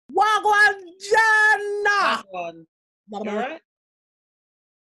on. Lord of You mercy. alright?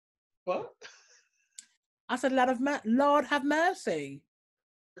 What? I said, Lord have mercy.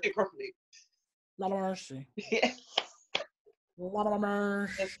 Do it properly. Lord of mercy. Yes. Lord of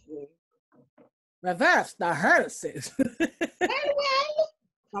mercy. Yes, please. Reverse the hearses. Well.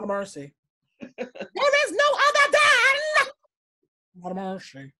 Lord of mercy. There is no other than Lord of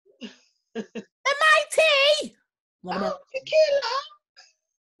mercy. The mighty Lord of Oh, mercy. tequila.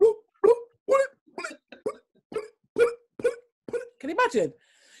 Can you imagine?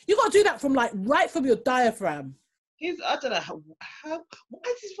 You got to do that from like right from your diaphragm. I don't know how.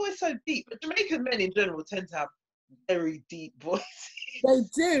 Why is his voice so deep? But Jamaican men in general tend to have very deep voices. They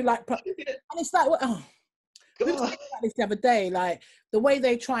do like, and it's like, oh, we were God. talking about this the other day. Like the way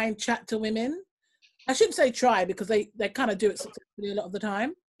they try and chat to women. I shouldn't say try because they kind of do it successfully a lot of the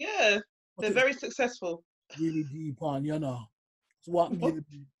time. Yeah, they're very successful. Really deep on, you know. So what give it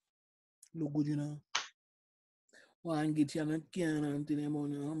look good, you know. One get you on can to them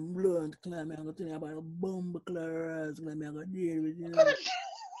on I'm blunt climb I'm gonna about a bomb class I'm gonna deal with you.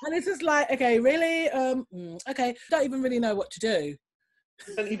 And it's just like, okay, really? Okay, don't even really know what to do.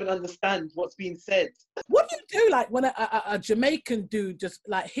 You don't even understand what's being said. What do you do like when a Jamaican dude just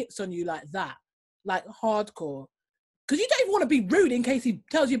like hits on you like that? Like hardcore? Because you don't even want to be rude in case he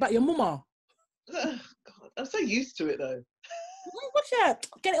tells you about your mama. God, I'm so used to it though. What's that?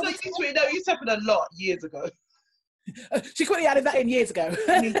 Get it I'm all so used to it. No, it used to happen a lot years ago. She quickly added that in years ago.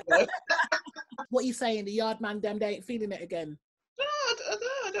 Years ago. What are you saying? The yard man them they ain't feeling it again. No,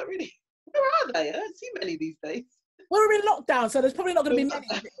 I don't really. Where are they? I don't see many these days. Well, we're in lockdown, so there's probably not going to be many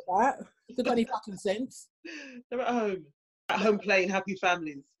of that. If they've got any fucking sense. They're at home. At home playing Happy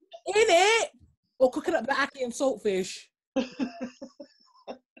Families. In it! Or cooking up the ackee and saltfish.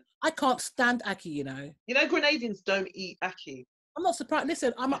 I can't stand ackee, you know. You know, Grenadians don't eat ackee. I'm not surprised.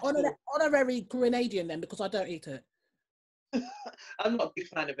 Listen, I'm an honorary Grenadian then because I don't eat it. I'm not a big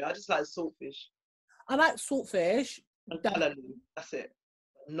fan of it. I just like saltfish. I like saltfish. And callaloo. That's it.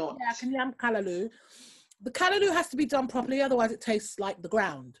 Not. Yeah, I can yam callaloo. The callaloo has to be done properly, otherwise it tastes like the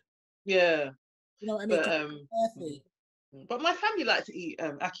ground. Yeah. You know what I mean? Earthy. But my family like to eat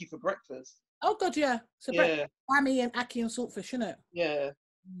ackee for breakfast. Oh god, yeah. So yeah. Whammy and ackee and saltfish, isn't it? Yeah.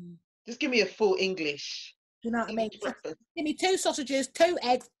 Just give me a full English. You know what I mean? Breakfast. Give me 2 sausages, 2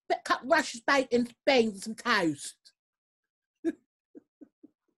 eggs, cut Russian bacon, beans, and some toast.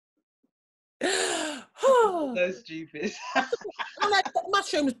 So stupid. I like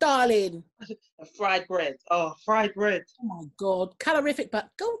mushrooms, darling. Fried bread. Oh, fried bread. Oh my god, calorific but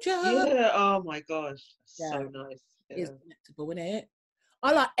gorgeous. Yeah. Oh my gosh, yeah. So nice. Yeah. It's delectable, isn't it?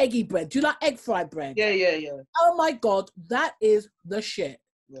 I like eggy bread. Do you like egg fried bread? Yeah. Oh my god, that is the shit.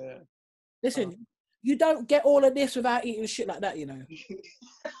 Yeah. Listen, you don't get all of this without eating shit like that, you know.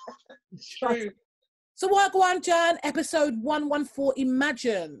 True. So what go on, Jan? Episode 114.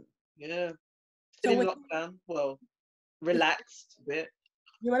 Imagine. Yeah. Still in lockdown. Well, relaxed a bit.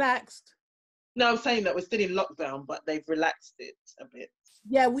 You relaxed? No, I'm saying that we're still in lockdown, but they've relaxed it a bit.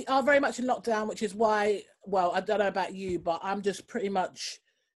 Yeah, we are very much in lockdown, which is why, well, I don't know about you, but I'm just pretty much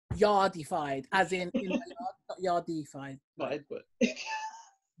yardified, as in my yard, not yardified. Right, but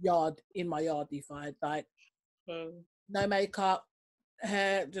yard in my yardified, like no makeup,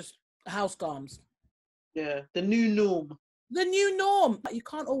 hair, just house gums. Yeah, the new norm. The new norm. You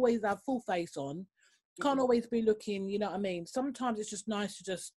can't always have full face on. Can't always be looking, you know what I mean? Sometimes it's just nice to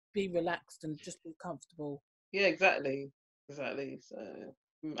just be relaxed and just be comfortable. Yeah, exactly. So,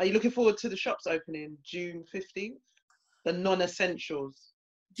 are you looking forward to the shops opening June 15th? The non-essentials.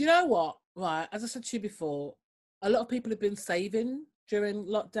 Do you know what? Right, as I said to you before, a lot of people have been saving during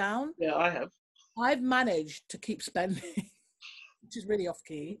lockdown. Yeah, I have. I've managed to keep spending, which is really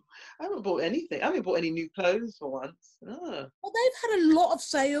off-key. I haven't bought anything. I haven't bought any new clothes for once. Well, they've had a lot of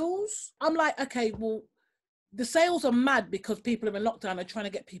sales. I'm like, okay, well, the sales are mad because people are in lockdown and trying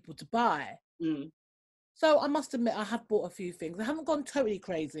to get people to buy. So I must admit, I have bought a few things. I haven't gone totally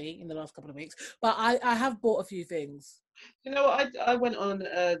crazy in the last couple of weeks, but I have bought a few things. You know what? I went on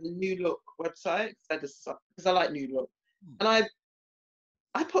the New Look website because I like New Look, and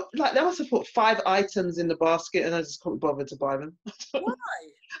I put like they must have put 5 items in the basket, and I just couldn't bother to buy them. Why?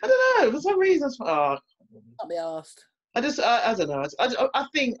 I don't know. For some reason, Can't be asked. I don't know. I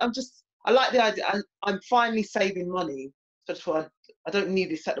think I like the idea. I'm finally saving money. So I don't need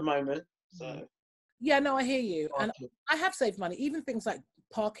this at the moment. So. Yeah, no, I hear you. And I have saved money, even things like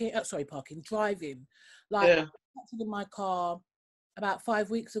driving. Like, I petrol in my car about 5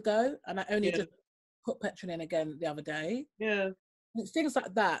 weeks ago, and I only just put petrol in again the other day. Yeah. And it's things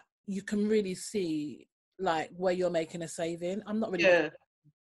like that you can really see, like, where you're making a saving. I'm not really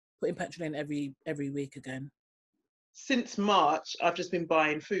putting petrol in every week again. since March, I've just been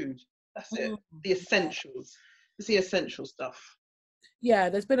buying food. That's it. The essentials. It's the essential stuff. Yeah,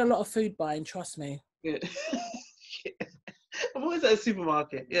 there's been a lot of food buying, trust me. Yeah. Yeah. I'm always at a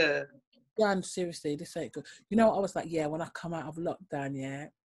supermarket. Yeah. Yeah, and seriously, this ain't good. You know, I was like, yeah, when I come out of lockdown, yeah.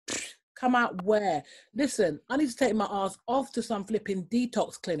 Come out where? Listen, I need to take my ass off to some flipping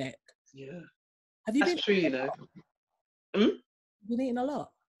detox clinic. Yeah. Have you That's true, you know. Been eating a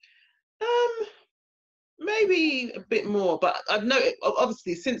lot? Maybe a bit more, but I've noticed,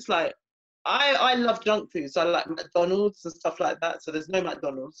 obviously, since like, I love junk food, so I like McDonald's and stuff like that. So there's no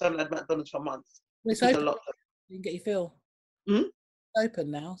McDonald's. So I haven't had McDonald's for months. It's Because open. a lot. You can get your fill. Hmm? It's open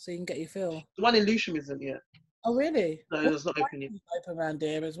now, so you can get your fill. The one in Lewisham isn't yet. Oh, really? No, it's not open yet. It's open around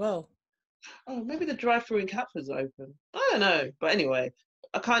here as well. Oh, maybe the drive-through in Catford's open. I don't know. But anyway,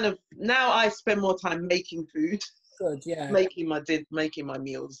 now I spend more time making food. Good, yeah. making my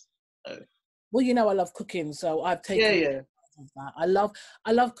meals. So. Well, you know, I love cooking, so I've taken of that.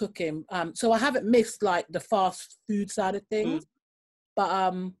 I love cooking. So I haven't missed like the fast food side of things, but I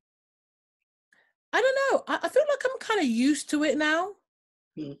don't know. I feel like I'm kind of used to it now.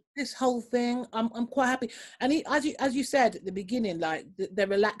 This whole thing, I'm quite happy. And as you said at the beginning, like they're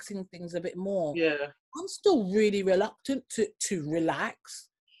relaxing things a bit more. Yeah. I'm still really reluctant to relax.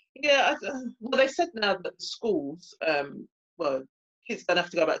 Yeah. Well, they said now that the schools, kids don't have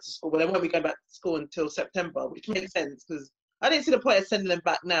to go back to school, but they won't be going back to school until September, which makes sense because I didn't see the point of sending them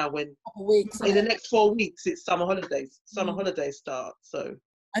back now when in the next 4 weeks it's summer holidays. Summer holidays start. So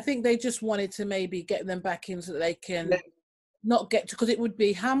I think they just wanted to maybe get them back in so that they can not get to, because it would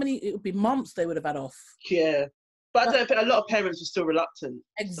be months they would have had off. Yeah. But I don't think a lot of parents are still reluctant.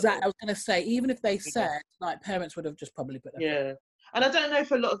 Exactly. So. I was going to say, even if they said, like, parents would have just probably put them. Yeah. And I don't know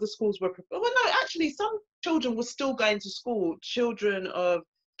if a lot of the schools were prepared. Well, no, actually, some children were still going to school. Children of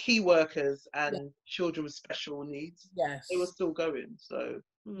key workers and children with special needs. Yes. They were still going. So,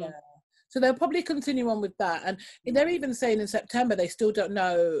 yeah. So they'll probably continue on with that. And they're even saying in September, they still don't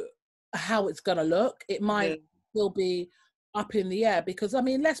know how it's going to look. It might still be up in the air because, I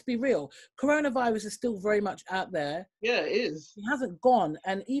mean, let's be real. Coronavirus is still very much out there. Yeah, it is. It hasn't gone.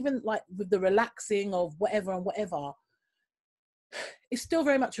 And even like with the relaxing of whatever and whatever, it's still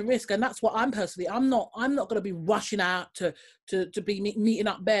very much a risk. And that's what I'm not going to be rushing out to be meeting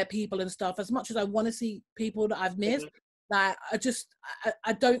up bare people and stuff. As much as I want to see people that I've missed, like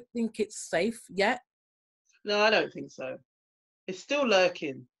I don't think it's safe yet. No, I don't think so. It's still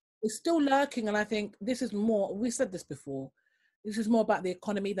lurking. It's still lurking. And I think this is more, we said this before, this is more about the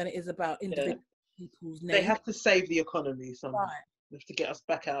economy than it is about individual people's names. They have to save the economy somehow. Right. They have to get us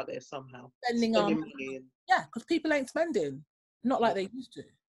back out there somehow. Spending money. Yeah, because people ain't spending. Not like they used to.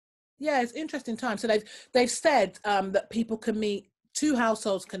 Yeah, it's interesting time. So they've said that people can meet, 2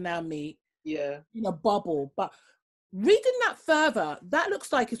 households can now meet. Yeah. In a bubble. But reading that further, that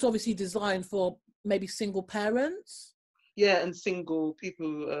looks like it's obviously designed for maybe single parents. Yeah, and single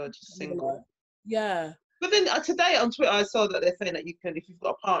people, just single. Yeah. But then today on Twitter, I saw that they're saying that you can, if you've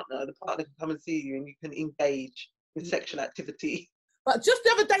got a partner, the partner can come and see you and you can engage in sexual activity. But just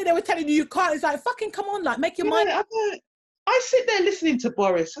the other day, they were telling you can't. It's like, fucking come on, like, make your mind. I sit there listening to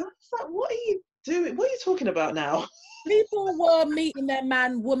Boris. I was like, what are you doing? What are you talking about now? People were meeting their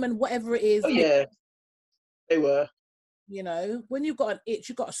man, woman, whatever it is. Oh, yeah. They were. You know, when you've got an itch,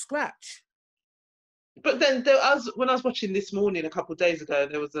 you've got a scratch. But then when I was watching This Morning a couple of days ago,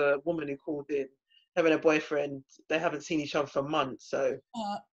 there was a woman who called in, her and her boyfriend. They haven't seen each other for months, so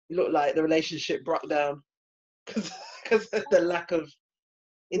it looked like the relationship broke down because of the lack of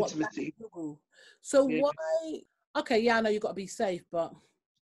intimacy. So why? Okay, yeah, I know you've got to be safe, but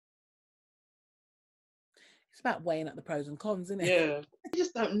it's about weighing up the pros and cons, isn't it? Yeah, you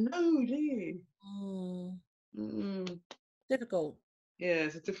just don't know, do you? Difficult. Yeah,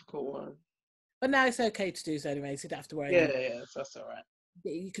 it's a difficult one. But now it's okay to do so anyway, so you don't have to worry. Yeah, that's all right.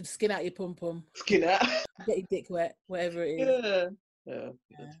 You can skin out your pum-pum. Skin out. Get your dick wet, whatever it is. Yeah.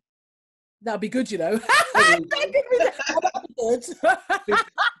 That'd be good, you know. That'd be good. It's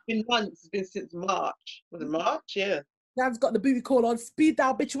been months. It's been since March. Was it March? Yeah. Dan's got the booty call on. Speed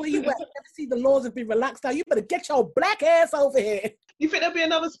down, bitch. Where you at? You never see the laws have been relaxed now. You better get your black ass over here. You think there'll be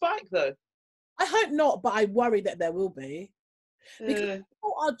another spike, though? I hope not, but I worry that there will be. Because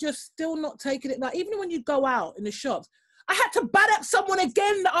people are just still not taking it. Like, even when you go out in the shops, I had to bat at someone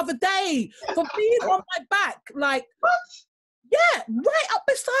again the other day for being on my back. Like, what? Yeah, right up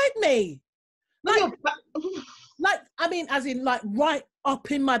beside me. I mean, as in, like, right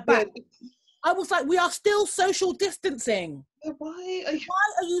up in my back. Yeah. I was like, we are still social distancing. Why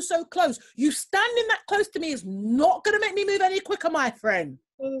are you so close? You standing that close to me is not going to make me move any quicker, my friend.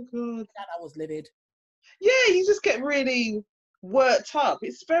 Oh, God. I was livid. Yeah, you just get really worked up.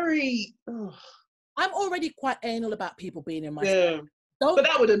 It's very, I'm already quite anal about people being in my space. yeah. But Don't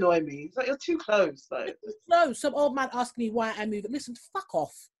that would annoy me. It's like you're too close. Like, know. Some old man asking me why I move. Listen, fuck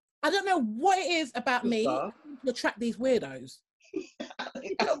off. I don't know what it is about the me stuff to attract these weirdos.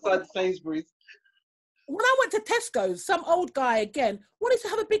 outside Sainsbury's. When I went to Tesco's, some old guy again wanted to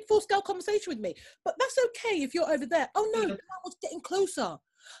have a big full-scale conversation with me. But that's okay if you're over there. Oh no, Yeah. I was getting closer.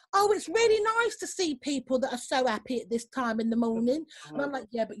 Oh, it's really nice to see people that are so happy at this time in the morning. And I'm like,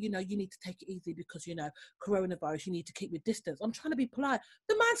 yeah, but you need to take it easy because, coronavirus, you need to keep your distance. I'm trying to be polite.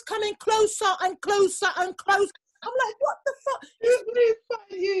 The man's coming closer and closer and closer. I'm like, what the fuck?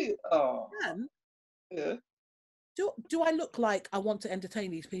 It's you. Oh, Man, yeah. do I look like I want to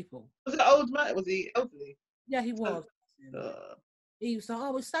entertain these people? Was it old man? Was he elderly? Yeah, he was. Uh, He was like,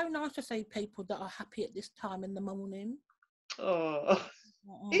 oh, it's so nice to see people that are happy at this time in the morning. oh,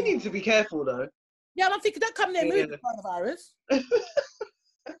 he needs to be careful though. Yeah, and I'm thinking, don't come near me with coronavirus.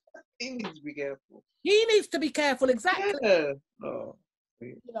 He needs to be careful. He needs to be careful, exactly. Yeah. Oh.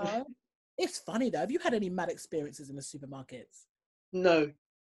 It's funny though. Have you had any mad experiences in the supermarkets? No.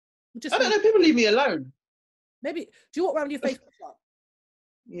 Just I don't know. People leave me alone. maybe. Do you walk around with your face up?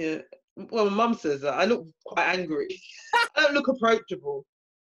 Yeah. Well, my mum says that. I look quite angry. I don't look approachable.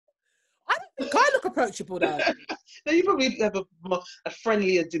 I don't think I look approachable though. No, you probably have a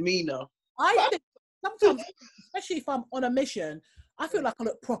friendlier demeanour. I think sometimes, especially if I'm on a mission, I feel like I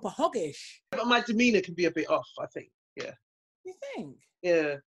look proper hoggish. But my demeanour can be a bit off, I think. Yeah. You think?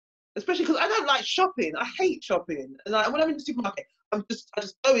 Yeah. Especially because I don't like shopping. I hate shopping. And like, when I'm in the supermarket, I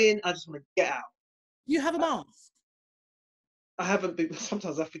just go in, I just want to get out. You have a mask? I haven't been,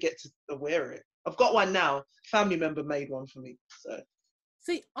 sometimes I forget to wear it. I've got one now. Family member made one for me. So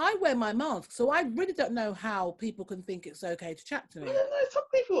See, I wear my mask, so I really don't know how people can think it's okay to chat to me. I don't know, some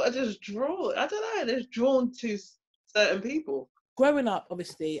people are just drawn. I don't know, they're just drawn to certain people. Growing up,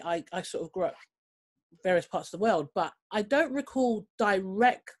 obviously, I sort of grew up various parts of the world, but I don't recall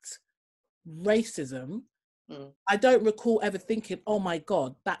direct racism. I don't recall ever thinking, oh my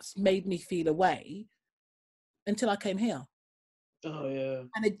God, that's made me feel away until I came here. Oh, yeah.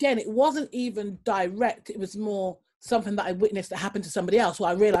 And again, it wasn't even direct. It was more something that I witnessed that happened to somebody else where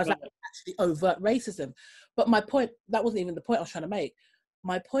I realized that was actually overt racism. But my point, that wasn't even the point I was trying to make.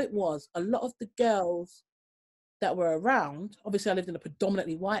 My point was a lot of the girls that were around, obviously I lived in a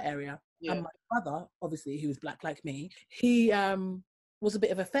predominantly white area, and my brother, obviously, who was black like me, he was a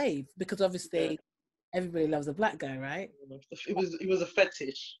bit of a fave because obviously everybody loves a black guy, right? It was a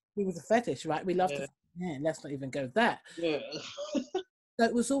fetish. He was a fetish, right? We loved let's not even go there. Yeah. So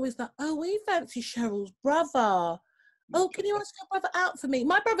it was always like, oh, we fancy Cheryl's brother. Oh, can you ask your brother out for me?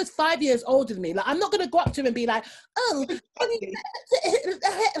 My brother's 5 years older than me. Like, I'm not going to go up to him and be like, oh, do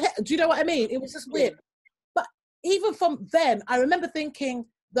you know what I mean? It was just weird. But even from then, I remember thinking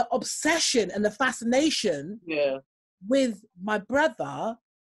the obsession and the fascination with my brother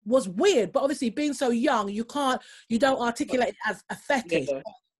was weird. But obviously, being so young, you don't articulate it as a fetish,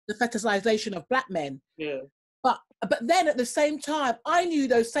 the fetishization of black men. Yeah. But then at the same time, I knew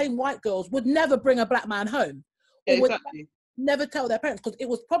those same white girls would never bring a black man home. Yeah, or would exactly. never tell their parents, because it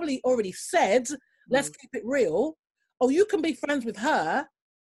was probably already said, let's keep it real. Oh, you can be friends with her,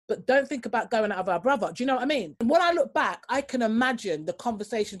 but don't think about going out with our brother. Do you know what I mean? And when I look back, I can imagine the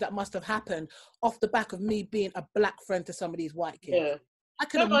conversations that must have happened off the back of me being a black friend to some of these white kids. Yeah. I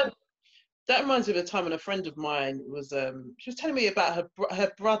can imagine. That reminds me of a time when a friend of mine was, she was telling me about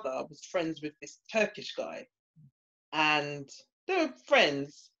her brother was friends with this Turkish guy, and they were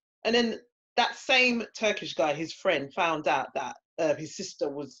friends. And then that same Turkish guy, his friend, found out that his sister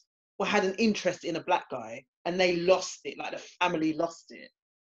had an interest in a black guy, and they lost it. Like the family lost it.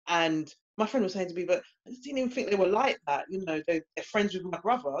 And my friend was saying to me, but I just didn't even think they were like that. You know, they're friends with my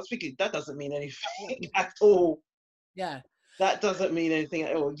brother. I was thinking that doesn't mean anything at all. Yeah. That doesn't mean anything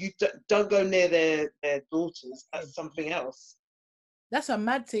at all. You don't go near their daughters. That's something else. That's a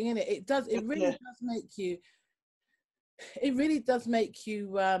mad thing, isn't it? It does. It really does make you. It really does make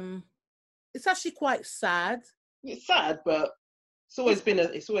you. It's actually quite sad. It's sad, but it's always been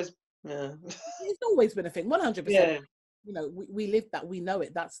It's always been a thing. 100%. Yeah. You know, we live that. We know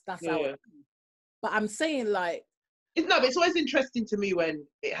it. That's our. But I'm saying like. But it's always interesting to me when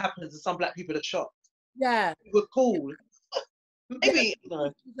it happens and some black people are shocked. Yeah. It was cool. Maybe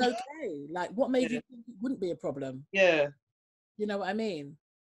it's okay. Like, what made you think it wouldn't be a problem? Yeah. You know what I mean?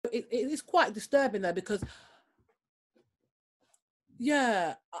 It is quite disturbing though, because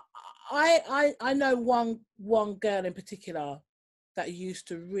I know one girl in particular that used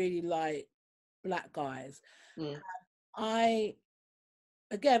to really like black guys. I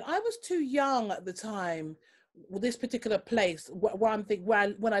again, I was too young at the time. With this particular place, where I'm thinking,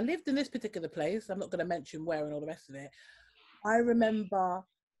 when I lived in this particular place, I'm not going to mention where and all the rest of it. I remember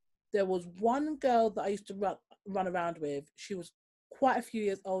there was one girl that I used to run around with. She was quite a few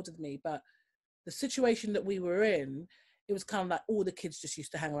years older than me, but the situation that we were in, it was kind of like all the kids just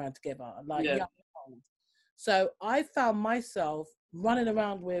used to hang around together, like young and old. So I found myself running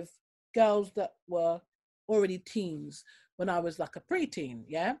around with girls that were already teens when I was like a preteen,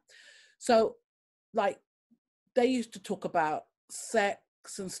 yeah? So like they used to talk about sex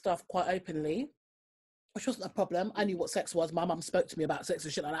and stuff quite openly, which wasn't a problem. I knew what sex was. My mum spoke to me about sex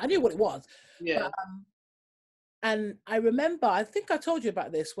and shit like that. I knew what it was. Yeah. But, and I remember, I think I told you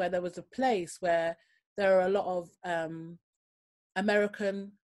about this, where there was a place where there are a lot of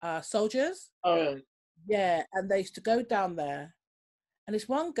American soldiers. Oh, yeah. And they used to go down there. And this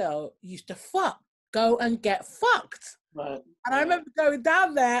one girl used to go and get fucked. Right. And I remember going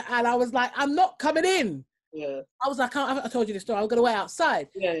down there and I was like, I'm not coming in. Yeah. I was like, I told you this story. I was going to wait outside.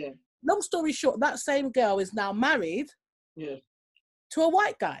 Yeah, yeah. Long story short, that same girl is now married to a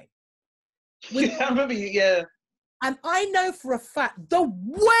white guy. I remember you, yeah. And I know for a fact the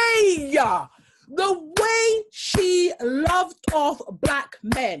way she loved off black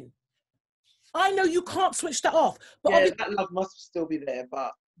men. I know you can't switch that off. But that love must still be there,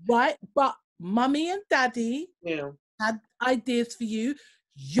 but... Right, but mummy and daddy had ideas for you.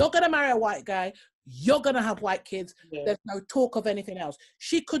 You're going to marry a white guy. You're going to have white kids. Yeah. There's no talk of anything else.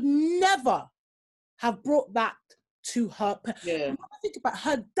 She could never have brought that to her. Yeah. When I think about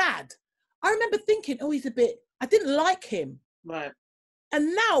her dad, I remember thinking, oh, I didn't like him. Right.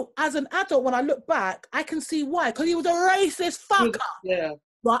 And now, as an adult, when I look back, I can see why. Because he was a racist fucker. Yeah.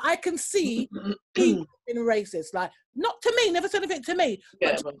 Right, I can see he's been racist. Like, not to me, never said anything to me.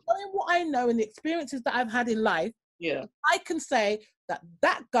 But just knowing what I know and the experiences that I've had in life, I can say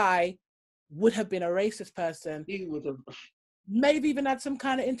that guy would have been a racist person. He would have. Maybe even had some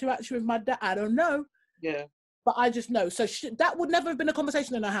kind of interaction with my dad. I don't know. Yeah. But I just know. So that would never have been a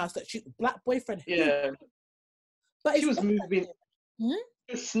conversation in our house, that black boyfriend. Yeah. But she was moving,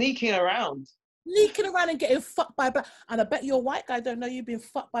 sneaking around. Sneaking around and getting fucked by black. And I bet your white guy don't know you've been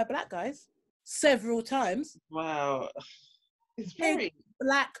fucked by black guys several times. Wow. It's very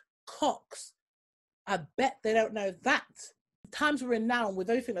black cocks. I bet they don't know that. The times we're in now with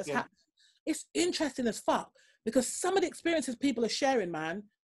everything that's happening, it's interesting as fuck, because some of the experiences people are sharing, man.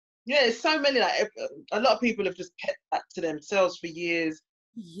 Yeah, it's so many. Like a lot of people have just kept that to themselves for years.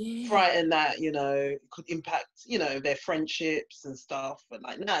 Yeah. Frightened that, it could impact, their friendships and stuff. But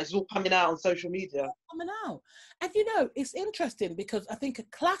like now it's all coming out on social media. Coming out. And it's interesting because I think a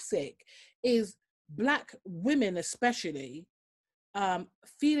classic is black women especially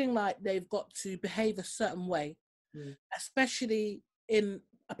feeling like they've got to behave a certain way, especially in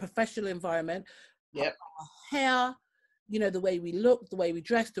a professional environment. Yep. Our hair, the way we look, the way we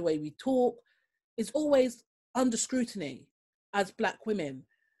dress, the way we talk is always under scrutiny as black women.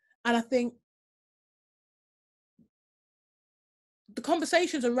 And I think the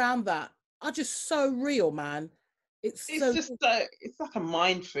conversations around that are just so real, man. It's like a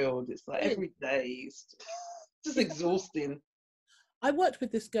minefield. It's like every day it's just exhausting. I worked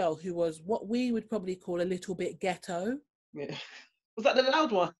with this girl who was what we would probably call a little bit ghetto. Yeah. Was that the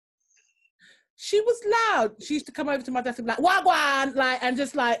loud one? She was loud. She used to come over to my desk and be like, wagwan, and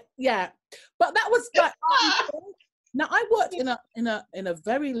just like, yeah. But that was like, now I worked in a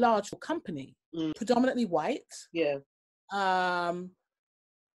very large company, predominantly white. Yeah.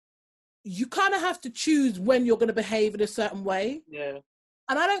 You kind of have to choose when you're going to behave in a certain way. Yeah.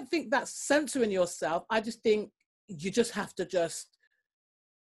 And I don't think that's censoring yourself. I just think you just have to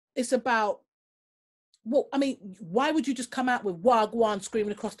it's about, why would you just come out with wagwan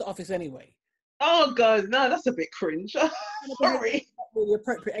screaming across the office anyway? Oh God, no, that's a bit cringe. Sorry. Not really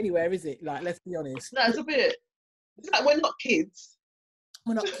appropriate anywhere, is it? Like, let's be honest. No, it's a bit. It's like we're not kids.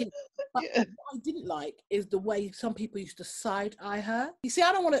 We're not kids. But what I didn't like is the way some people used to side-eye her. You see,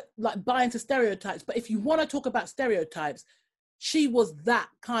 I don't want to buy into stereotypes, but if you want to talk about stereotypes, she was that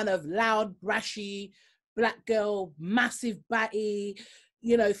kind of loud, brashy black girl, massive batty,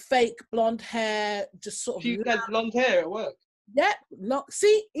 fake blonde hair, just sort of. She had blonde hair at work. Yeah,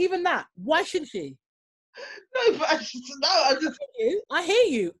 see, even that. Why shouldn't she? No, but I hear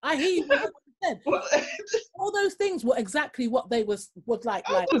you. 100%. All those things were exactly what they was like.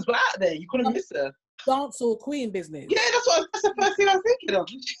 I was out there. You couldn't miss her. Dancehall queen business. Yeah, that's the first thing I was thinking of.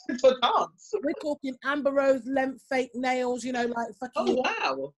 For dance. We're talking Amber Rose length fake nails, fucking. Oh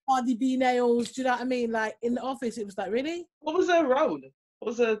wow. Cardi B nails. Do you know what I mean? Like in the office, it was like, really? What was her role?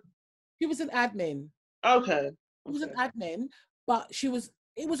 She was an admin. Okay. She was an admin, but she was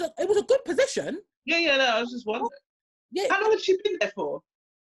it was a good position. Yeah, no, I was just wondering. Yeah. How long had she been there for?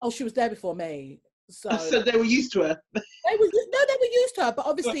 Oh, she was there before me. So they were used to her. they were used to her, but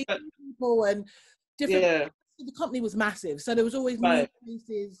obviously people and different. Yeah. The company was massive, so there was always Right. new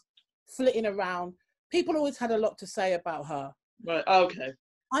faces flitting around. People always had a lot to say about her. Right. Okay.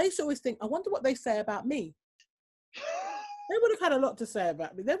 I used to always think, I wonder what they say about me. They would have had a lot to say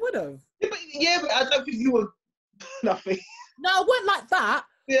about me. They would have. Yeah, but I don't think you were nothing. No, I wasn't like that.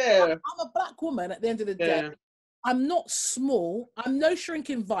 Yeah. I'm a black woman at the end of the day. I'm not small. I'm no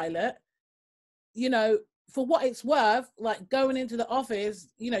shrinking violet. You know, for what it's worth, like going into the office,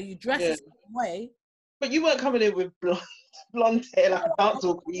 you know, you dress a certain way. But you weren't coming in with blonde hair like a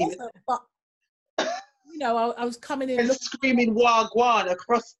dancehall queen. But, you know, I was coming in and screaming wagwan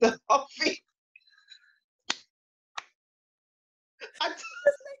across the office. I just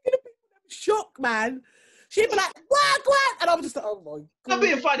making people shock, man. She'd be like, wagwan! And I was just like, oh my God. I'm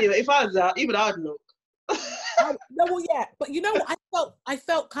being funny, but if I was out, even I'd look. No, well, yeah. But you know what? I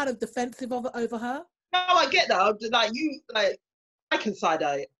felt kind of defensive over her. No, I get that. I can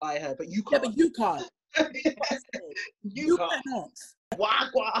side-eye her, but you can't. Yeah, but you can't. you can't.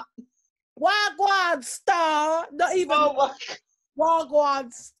 Wagwan. Wagwan star. Not even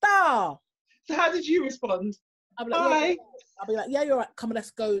Wagwan star. So how did you respond? I'll be like, hi. Yeah, I'll be like, yeah, you're right. Come on,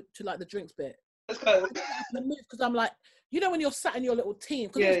 let's go to like the drinks bit. Let's go. Because I'm like, you know, when you're sat in your little team.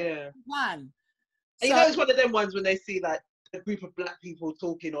 Yeah. Plan. And you know, it's one of them ones when they see like a group of black people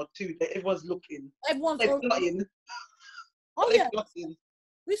talking or two, everyone's looking. Everyone's plotting. Oh yeah. Plotting.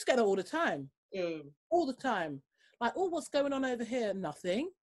 We used to get it all the time. Yeah. All the time. Like, oh, what's going on over here?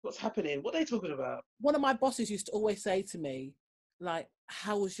 Nothing. What's happening? What are they talking about? One of my bosses used to always say to me, like,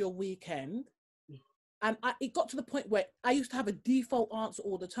 how was your weekend? And it got to the point where I used to have a default answer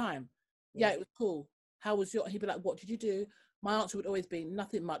all the time. Yeah, it was cool. How was your... He'd be like, what did you do? My answer would always be,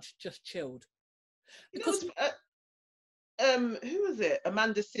 nothing much, just chilled. Because... who was it?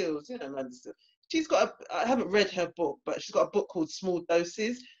 Amanda Seales. You know Amanda Seales. She's got I haven't read her book, but she's got a book called Small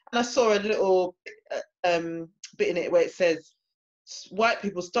Doses. And I saw a little bit in it where it says, white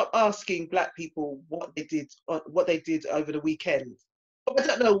people, stop asking black people what they did over the weekend. But I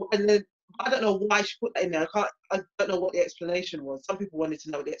don't know, and then I don't know why she put that in there. I don't know what the explanation was. Some people wanted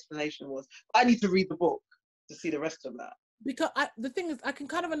to know what the explanation was. I need to read the book to see the rest of that. Because the thing is, I can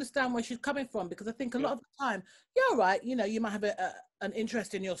kind of understand where she's coming from, because I think a lot of the time, you're right, you know, you might have an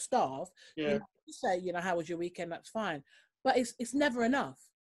interest in your staff. Yeah. You say, you know, how was your weekend? That's fine. But it's never enough.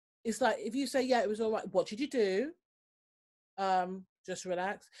 It's like, if you say, yeah, it was all right. What did you do? Just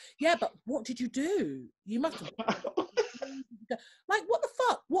relax. Yeah, but what did you do? You must have. Like, what the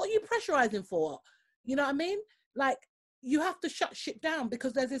fuck? What are you pressurizing for? You know what I mean? Like, you have to shut shit down,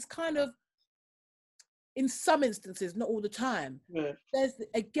 because there's this kind of, in some instances, not all the time,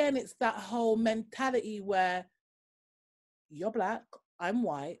 it's that whole mentality where you're black, I'm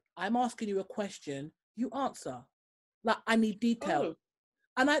white, I'm asking you a question, you answer. Like, I need detail. Oh.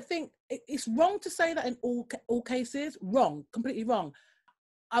 And I think it's wrong to say that in all cases. Wrong, completely wrong.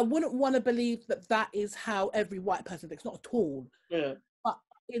 I wouldn't want to believe that is how every white person thinks, not at all. Yeah. But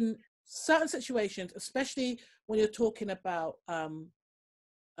in certain situations, especially when you're talking about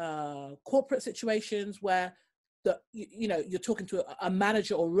corporate situations where you're talking to a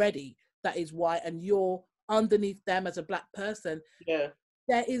manager already that is white, and you're underneath them as a black person,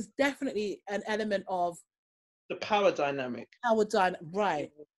 there is definitely an element of the power dynamic.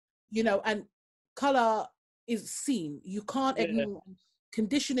 Right. You know, and color is seen. You can't ignore.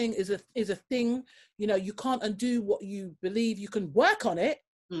 Conditioning is a thing. You know, you can't undo what you believe. You can work on it,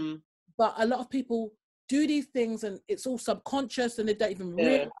 but a lot of people do these things, and it's all subconscious, and they don't even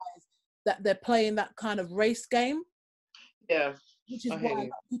realize that they're playing that kind of race game. Yeah. Which is why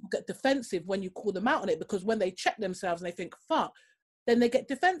people get defensive when you call them out on it, because when they check themselves and they think, fuck, then they get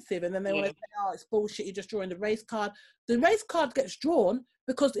defensive, and then they want to say, oh, it's bullshit, you're just drawing the race card. The race card gets drawn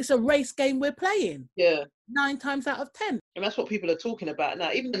because it's a race game we're playing. Yeah. 9 times out of 10. And that's what people are talking about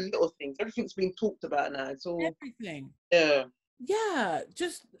now. Even the little things, everything's being talked about now. It's all everything. Yeah. Yeah,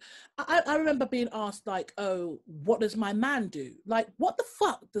 just I remember being asked, like, oh, what does my man do? Like, what the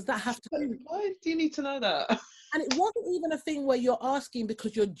fuck does that have to do? Why do you need to know that? And it wasn't even a thing where you're asking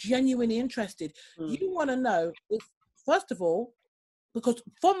because you're genuinely interested. You want to know if, first of all, because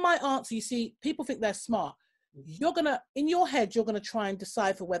from my answer, you see, people think they're smart. You're gonna, in your head, you're gonna try and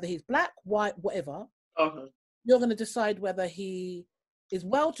decipher whether he's black, white, whatever. You're gonna decide whether he is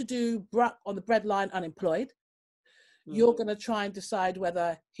well-to-do, on the breadline, unemployed. You're going to try and decide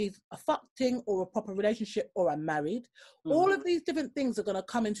whether he's a fucking or a proper relationship or a married. All of these different things are going to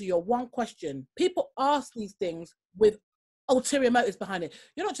come into your one question. People ask these things with ulterior motives behind it.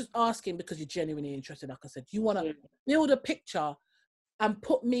 You're not just asking because you're genuinely interested. Like I said, you want to build a picture and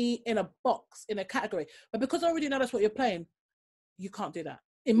put me in a box, in a category. But because I already know that's what you're playing, you can't do that.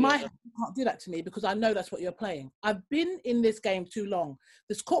 In my head, you can't do that to me because I know that's what you're playing. I've been in this game too long.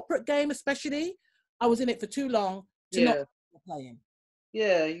 This corporate game especially, I was in it for too long to not be playing.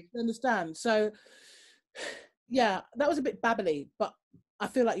 Yeah. You understand? So, yeah, that was a bit babbly, but I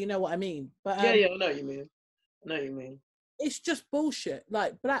feel like you know what I mean. But I know what you mean. I know what you mean. It's just bullshit.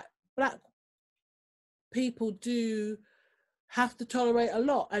 Like black people do have to tolerate a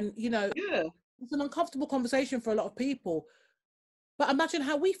lot, and you know, it's an uncomfortable conversation for a lot of people. But imagine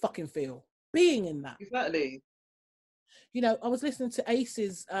how we fucking feel being in that. Exactly. You know, I was listening to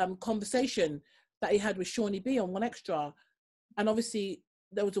Ace's conversation that he had with Shawnee B on 1Xtra, and obviously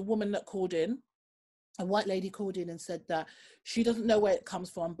there was a woman that called in, a white lady called in and said that she doesn't know where it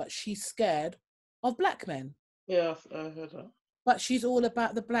comes from, but she's scared of black men. Yeah, I heard that. But she's all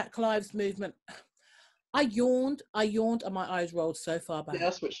about the Black Lives Movement. I yawned, and my eyes rolled so far back. Yeah,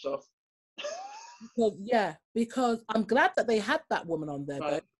 I switched off. Because I'm glad that they had that woman on there,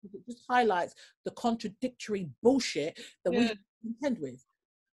 though. It just highlights the contradictory bullshit that we contend with.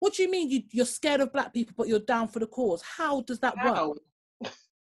 What do you mean you're scared of black people, but you're down for the cause? How does that work?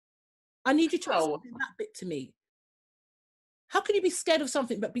 I need you to explain that bit to me. How can you be scared of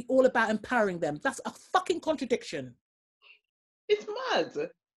something but be all about empowering them? That's a fucking contradiction. It's mad.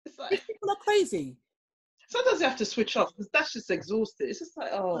 It's like these people are crazy. Sometimes you have to switch off because that's just exhausted. It's just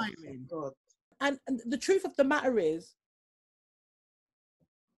like, oh God. And the truth of the matter is,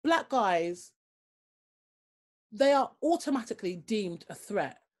 black guys, they are automatically deemed a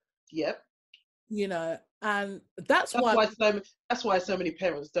threat. Yep. You know, and that's why so many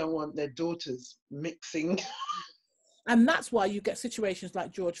parents don't want their daughters mixing. And that's why you get situations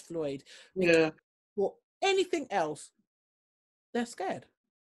like George Floyd. Yeah. Or anything else, they're scared.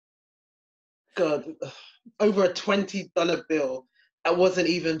 God, over a $20 bill that wasn't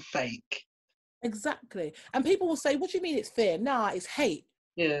even fake. Exactly. And people will say, what do you mean it's fear? Nah, it's hate.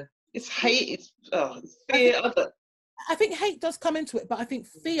 Yeah. It's hate. It's fear. I think hate does come into it, but I think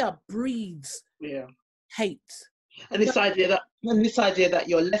fear breeds hate. And this idea that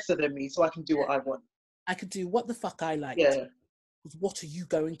you're lesser than me, so I can do what I want. I could do what the fuck I like. Yeah. What are you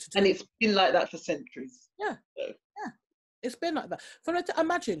going to do? And it's been like that for centuries. Yeah. So. Yeah. It's been like that.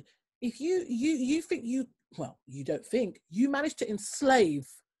 Imagine if you think you don't think you managed to enslave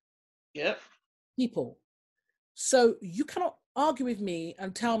people. So you cannot argue with me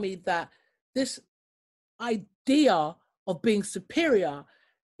and tell me that this idea of being superior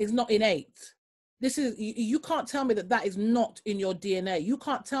is not innate. This is, you can't tell me that is not in your DNA. You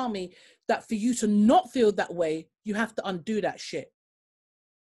can't tell me that for you to not feel that way, you have to undo that shit.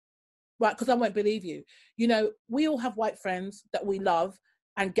 Right? Because I won't believe you. You know, we all have white friends that we love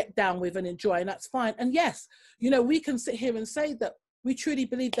and get down with and enjoy, and that's fine. And yes, you know, we can sit here and say that we truly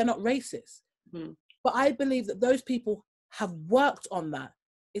believe they're not racist. Mm. But I believe that those people have worked on that.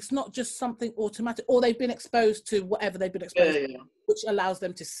 It's not just something automatic, or they've been exposed to whatever they've been exposed to, which allows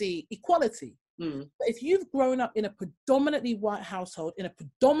them to see equality. Mm. But if you've grown up in a predominantly white household, in a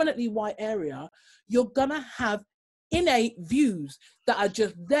predominantly white area, you're gonna have innate views that are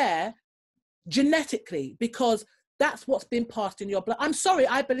just there genetically, because that's what's been passed in your blood. I'm sorry,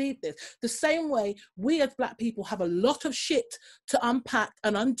 I believe this. The same way we as black people have a lot of shit to unpack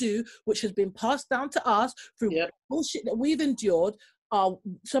and undo, which has been passed down to us through bullshit that we've endured.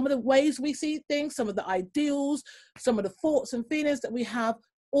 Some of the ways we see things, some of the ideals, some of the thoughts and feelings that we have,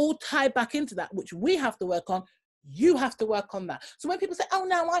 all tie back into that, which we have to work on. You have to work on that. So when people say, "Oh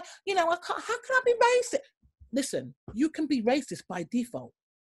no, I can't," how can I be racist? Listen, you can be racist by default.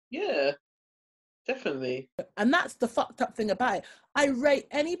 Yeah, definitely. And that's the fucked up thing about it. I rate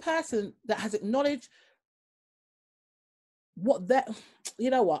any person that has acknowledged what that, you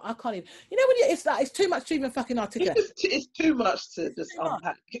know what, I can't even, you know, when it's too much to even fucking articulate. It's too much to just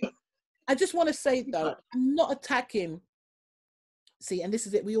unpack. I just want to say though, I'm not attacking. See, and this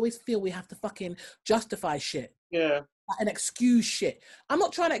is it. We always feel we have to fucking justify shit. Yeah. And excuse shit. I'm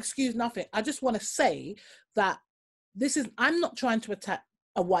not trying to excuse nothing. I just want to say that I'm not trying to attack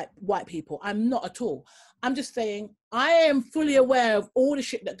white people. I'm not at all. I'm just saying I am fully aware of all the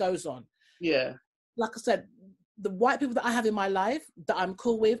shit that goes on. Yeah. Like I said, the white people that I have in my life that I'm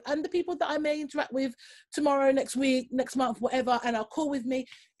cool with, and the people that I may interact with tomorrow, next week, next month, whatever, and are cool with me,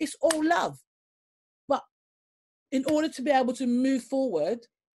 it's all love. But in order to be able to move forward,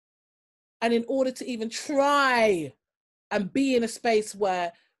 and in order to even try and be in a space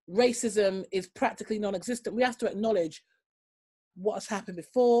where racism is practically non-existent, we have to acknowledge what has happened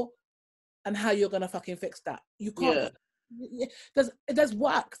before and how you're going to fucking fix that. You can't There's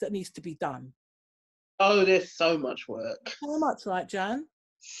work that needs to be done. Oh, there's so much work. So much, right, Jan?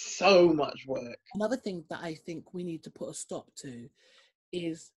 So much work. Another thing that I think we need to put a stop to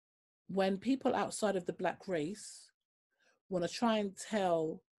is when people outside of the Black race want to try and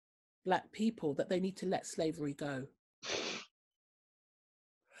tell Black people that they need to let slavery go.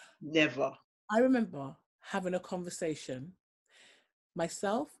 Never. I remember having a conversation,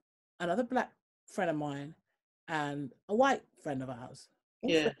 myself, another Black friend of mine, and a white friend of ours.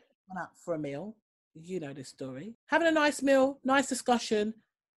 Yeah. Went out for a meal. You know this story. Having a nice meal, nice discussion.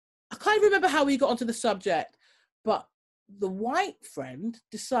 I can't remember how we got onto the subject, but the white friend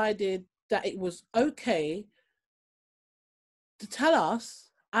decided that it was okay to tell us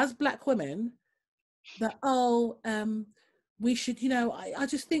as Black women that, we should, I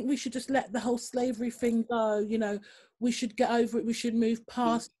just think we should just let the whole slavery thing go, we should get over it, we should move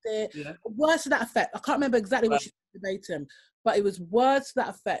past it. Yeah. Words to that effect. I can't remember exactly what she said verbatim, but it was words to that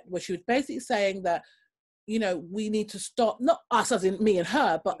effect where she was basically saying that, we need to stop, not us as in me and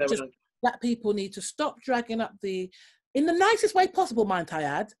her, but just Black people need to stop dragging up in the nicest way possible, might I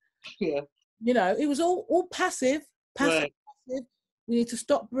add. Yeah. It was all passive. Right. Passive. We need to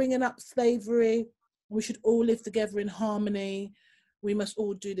stop bringing up slavery. We should all live together in harmony. We must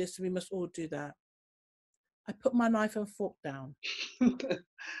all do this. We must all do that. I put my knife and fork down.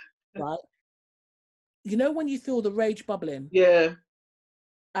 Right? When you feel the rage bubbling? Yeah.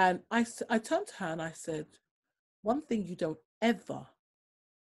 And I turned to her and I said, one thing you don't ever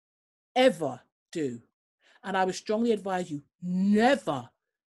do, and I would strongly advise you never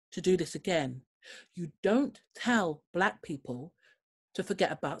to do this again. You don't tell Black people to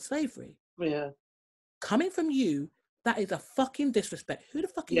forget about slavery. Yeah. Coming from you, that is a fucking disrespect. Who the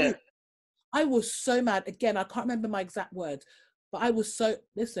fuck are you? I was so mad. Again, I can't remember my exact words, but I was so,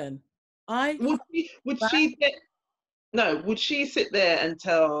 listen, would she sit there and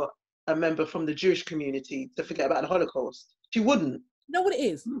tell a member from the Jewish community to forget about the Holocaust? She wouldn't. You know what it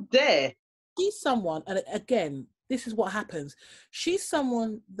is? There. She's someone, and again, this is what happens. She's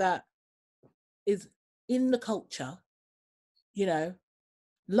someone that is in the culture,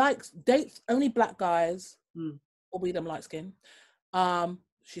 dates only Black guys, or we them light skin.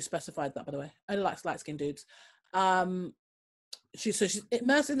 She specified that, by the way. Only likes light skinned dudes. She's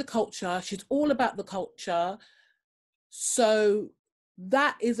immersed in the culture. She's all about the culture. So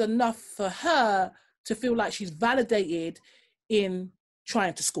that is enough for her to feel like she's validated in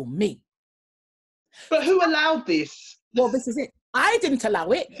trying to school me. But who allowed this? Well, this is it. I didn't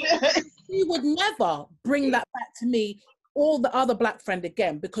allow it. She would never bring that back to me or the other Black friend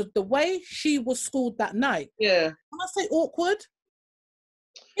again, because the way she was schooled that night. Yeah. When I say awkward,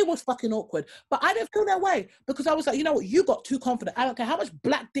 it was fucking awkward. But I didn't feel that way because I was like, you know what? You got too confident. I don't care how much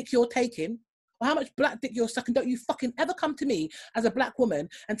Black dick you're taking or how much Black dick you're sucking. Don't you fucking ever come to me as a Black woman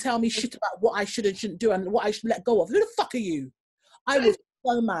and tell me shit about what I should and shouldn't do and what I should let go of. Who the fuck are you? I was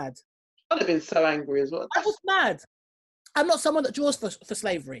so mad. I'd have been so angry as well. I was mad. I'm not someone that draws for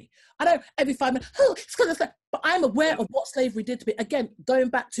slavery. I don't every 5 minutes, it's because of slavery. But I'm aware of what slavery did to me. Again, going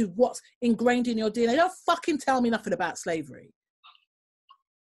back to what's ingrained in your DNA. Don't fucking tell me nothing about slavery.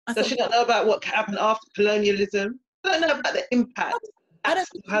 Does she not know about what happened after colonialism? I don't know about the impact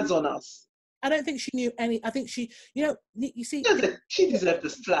it has on us. I don't think she knew any. I think she, you see. She deserved a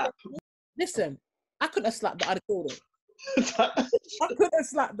slap. Listen, I couldn't have slapped that. I'd have called it. I couldn't have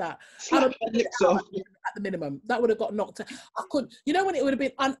slapped that. Slap at the minimum. That would have got knocked out. I couldn't. When it would have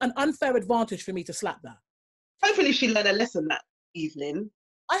been an unfair advantage for me to slap that. Hopefully she learned a lesson that evening.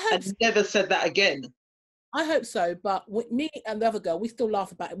 I hope and never said that again. I hope so, but with me and the other girl, we still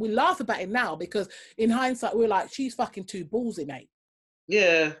laugh about it. We laugh about it now because in hindsight, we're like, she's fucking too ballsy, mate.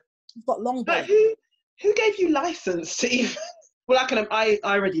 Yeah. She's got long balls. Who gave you license to even... Well, I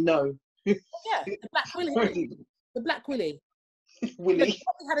already know. Yeah, the Black Willie. The Black Willie. Willie.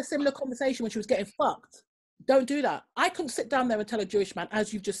 We had a similar conversation when she was getting fucked. Don't do that. I couldn't sit down there and tell a Jewish man,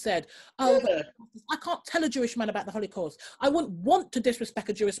 as you've just said, I can't tell a Jewish man about the Holocaust. I wouldn't want to disrespect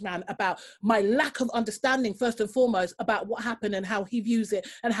a Jewish man about my lack of understanding, first and foremost, about what happened and how he views it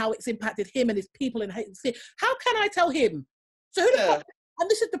and how it's impacted him and his people. And how can I tell him? So who the fuck? And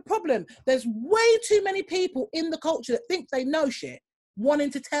this is the problem. There's way too many people in the culture that think they know shit, wanting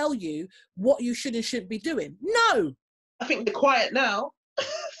to tell you what you should and shouldn't be doing. No. I think they're quiet now.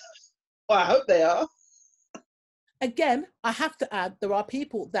 Well, I hope they are. Again, I have to add, there are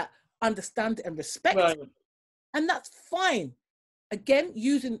people that understand it and respect it, and that's fine. Again,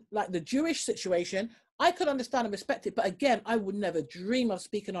 using like the Jewish situation, I could understand and respect it, but again, I would never dream of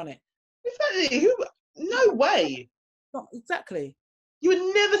speaking on it. Exactly. No way. Not exactly. You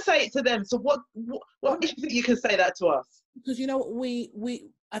would never say it to them. So what is it you can say that to us? Because you know what,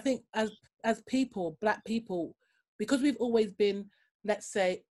 I think as people, black people, because we've always been, let's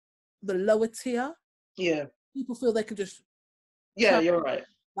say, the lower tier, Yeah. people feel they can just Yeah, you're right.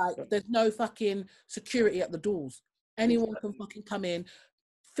 like there's no fucking security at the doors. Anyone can fucking come in,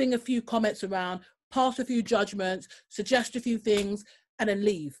 fling a few comments around, pass a few judgments, suggest a few things, and then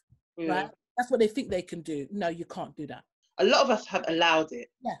leave. Yeah. Right? That's what they think they can do. No, you can't do that. A lot of us have allowed it.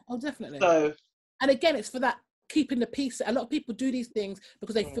 Yeah, oh, definitely. So, and again, it's for that keeping the peace. A lot of people do these things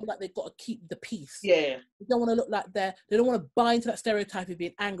because they feel like they've got to keep the peace. Yeah. They don't want to look like they don't want to buy into that stereotype of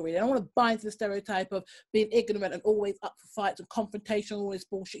being angry. They don't want to buy into the stereotype of being ignorant and always up for fights and confrontation, all this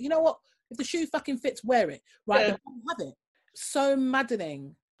bullshit. You know what? If the shoe fucking fits, wear it. Right? Yeah. Have it. So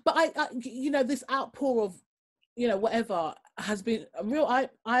maddening. But I, you know, this outpour of, you know, whatever has been a real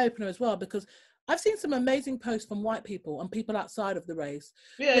eye opener as well, because I've seen some amazing posts from white people and people outside of the race.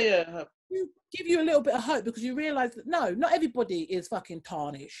 Yeah. Give you a little bit of hope, because you realise that no, not everybody is fucking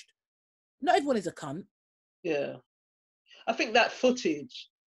tarnished. Not everyone is a cunt. Yeah. I think that footage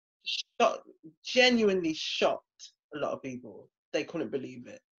genuinely shocked a lot of people. They couldn't believe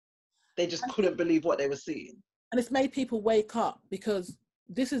it. They just couldn't believe what they were seeing. And it's made people wake up, because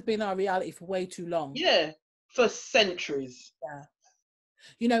this has been our reality for way too long. Yeah, for centuries. Yeah.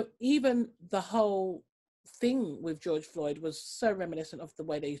 You know, even the whole thing with George Floyd was so reminiscent of the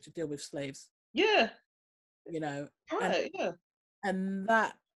way they used to deal with slaves. Yeah. You know. Right, yeah. And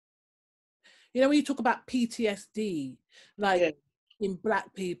that, you know, when you talk about PTSD, like in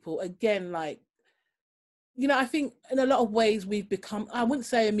black people, again, like, you know, I think in a lot of ways we've become, I wouldn't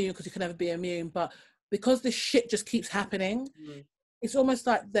say immune because you can never be immune, but because this shit just keeps happening, it's almost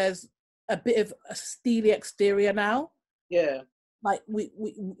like there's a bit of a steely exterior now. Yeah. Like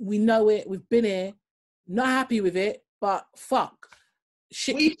we know it, we've been here, not happy with it, but fuck.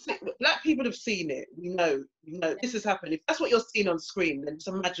 Shit. Black people have seen it. We know this is happening. If that's what you're seeing on screen, then just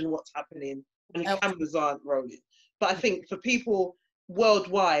imagine what's happening when the cameras aren't rolling. But I think for people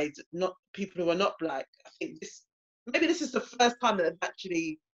worldwide, not people who are not black, I think maybe this is the first time that they've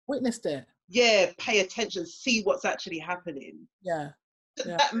actually witnessed it. Yeah, pay attention, see what's actually happening. Yeah.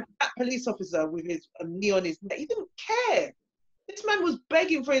 That police officer with his knee on his neck, he didn't care. This man was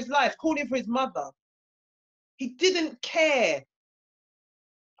begging for his life, calling for his mother. He didn't care.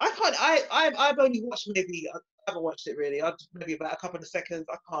 I've only watched I haven't watched it really. I've maybe about a couple of seconds.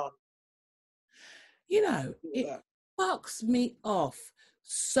 I can't. You know, it fucks me off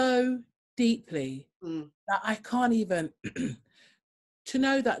so deeply that I can't even to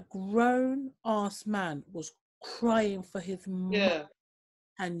know that grown ass man was crying for his mother,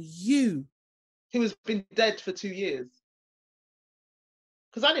 and he was been dead for 2 years.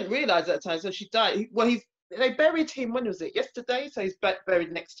 Because I didn't realise at the time. So she died. They buried him, when was it? Yesterday? So he's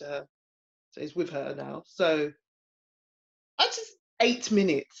buried next to her. So he's with her now. So I just 8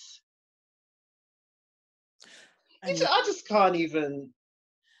 minutes. I just can't even.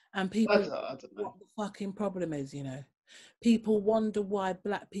 And people, I don't know what the fucking problem is, you know. People wonder why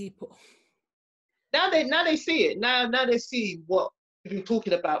black people. Now they see it. Now they see what we've been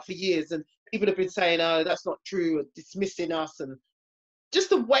talking about for years, and people have been saying, "Oh, that's not true," and dismissing us, and just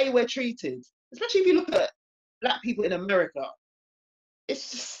the way we're treated. Especially if you look at black people in America,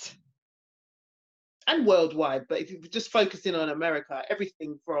 it's just, and worldwide. But if you're just focusing on America,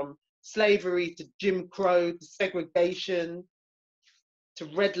 everything from slavery to Jim Crow to segregation to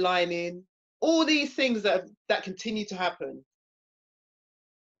redlining, all these things that continue to happen.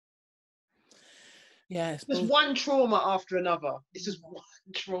 Yeah, there's one trauma after another. It's just one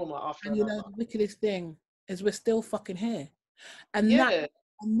trauma after another. And you know, the wickedest thing is we're still fucking here, and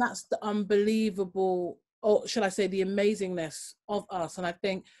that's the unbelievable, or should I say, the amazingness of us. And I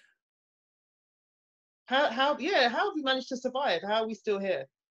think, how have we managed to survive? How are we still here?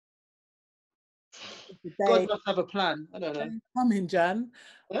 God must have a plan. I don't know. Coming, Jan.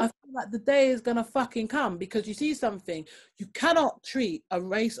 I feel like the day is gonna fucking come, because you see something. You cannot treat a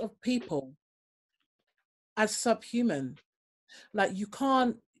race of people as subhuman. Like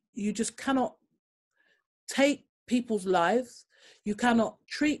you just cannot take people's lives. You cannot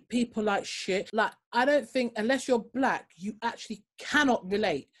treat people like shit. Like, I don't think, unless you're black, you actually cannot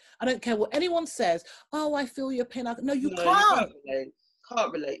relate. I don't care what anyone says. Oh, I feel your pain. No, you can't.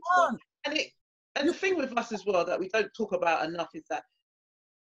 Can't relate. And the thing with us as well that we don't talk about enough is that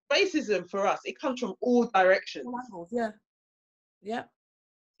racism for us, it comes from all directions. Yeah.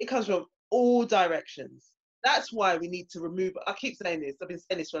 It comes from all directions. That's why we need to remove, I keep saying this, I've been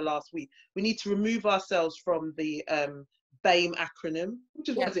saying this for the last week, we need to remove ourselves from the BAME acronym, which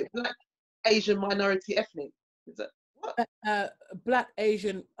is, what is it? Black, Asian, Minority, Ethnic. Is that what? Black,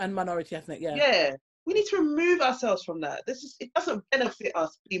 Asian and Minority Ethnic, yeah. Yeah, we need to remove ourselves from that. It doesn't benefit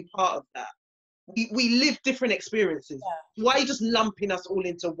us being part of that. We live different experiences. Yeah. Why are you just lumping us all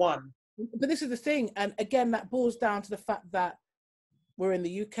into one? But this is the thing, and again, that boils down to the fact that we're in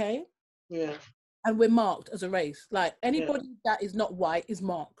the UK. Yeah. And we're marked as a race. Like anybody that is not white is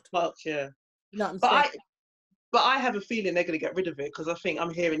marked. Marked, yeah. You know what I'm saying? But I have a feeling they're going to get rid of it because I think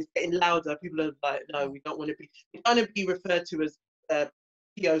I'm hearing it's getting louder. People are like, no, we don't want to be referred to as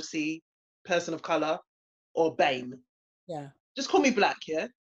POC, person of colour, or BAME. Yeah. Just call me black, yeah?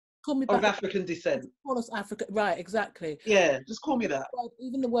 Call me black. Of African descent. Call us African, right, exactly. Yeah, just call me that.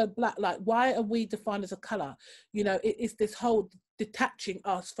 Even the word black, like, why are we defined as a colour? You know, it's this whole detaching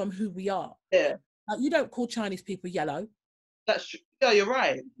us from who we are. Yeah. You don't call Chinese people yellow. That's true. Yeah, you're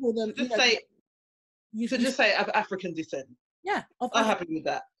right. Just say of African descent. Yeah. I'm happy with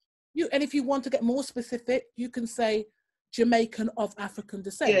that. And if you want to get more specific, you can say Jamaican of African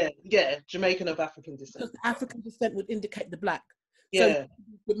descent. Yeah, Jamaican of African descent. Because African descent would indicate the black. Yeah. So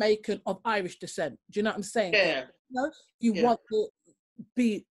Jamaican of Irish descent. Do you know what I'm saying? Yeah. You want to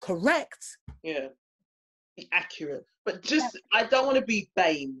be correct. Yeah. Be accurate. But I don't want to be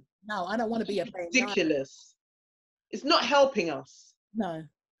BAME. No, I don't want to be a BAME. Ridiculous. It's not helping us. No,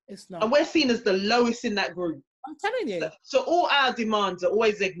 it's not. And we're seen as the lowest in that group. I'm telling you. So all our demands are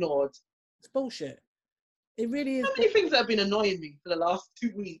always ignored. It's bullshit. It really is. How many things that have been annoying me for the last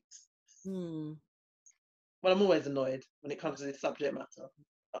 2 weeks? Well, I'm always annoyed when it comes to this subject matter.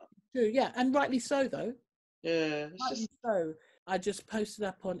 True, yeah, and rightly so, though. Yeah, so. I just posted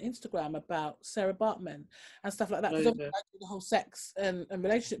up on Instagram about Sarah Bartman and stuff like that because I do the whole sex and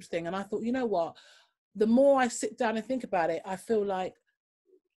relationships thing, and I thought, you know what? The more I sit down and think about it, I feel like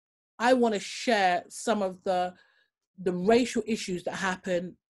I want to share some of the racial issues that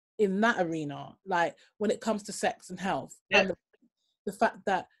happen in that arena, like when it comes to sex and health, and the fact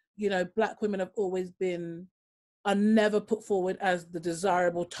that, you know, Black women have always are never put forward as the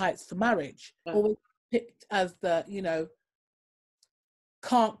desirable types for marriage, always picked as the, you know,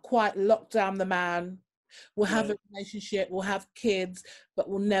 can't quite lock down the man, will have a relationship, will have kids, but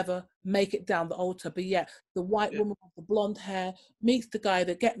will never make it down the altar. But yet the white woman with the blonde hair meets the guy,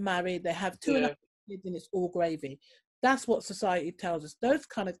 they get married, they have 2.5 kids, and it's all gravy. That's what society tells us, those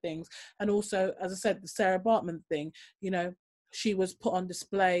kind of things. And also, as I said, the Sarah Bartman thing, you know, she was put on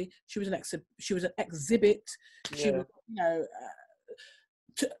display, she was an exhibit, she was, you know,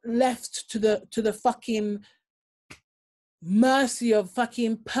 left to the fucking mercy of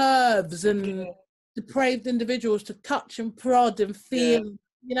fucking pervs and depraved individuals to touch and prod and feel,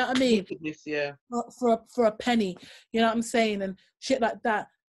 you know what I mean? For a penny, you know what I'm saying? And shit like that.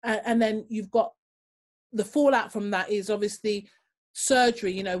 And then you've got the fallout from that is obviously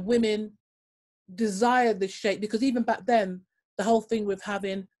surgery. You know, women desire this shape because even back then, the whole thing with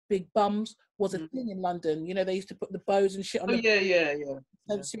having big bums was a thing in London. You know, they used to put the bows and shit on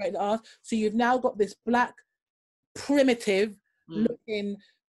the ass. So you've now got this black primitive looking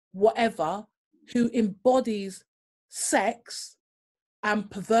whatever who embodies sex and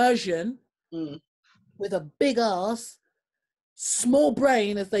perversion with a big ass, small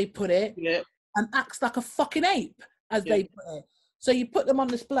brain as they put it, and acts like a fucking ape as they put it. So you put them on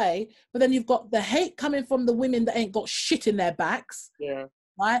display, but then you've got the hate coming from the women that ain't got shit in their backs.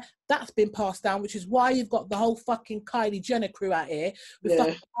 Right? That's been passed down, which is why you've got the whole fucking Kylie Jenner crew out here with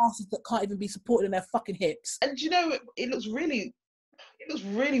fucking asses that can't even be supported in their fucking hips. And you know, it looks really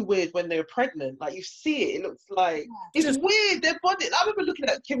weird when they're pregnant. Like you see it looks like it's just weird. Their body. I remember looking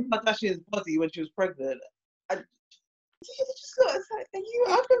at Kim Kardashian's body when she was pregnant. And it just looks like, I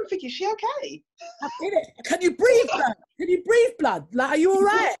remember thinking, is she okay? I did it. Can you breathe, blood? Can you breathe, blood? Like, are you all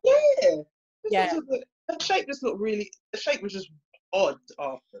right? The shape just looked the shape was just odd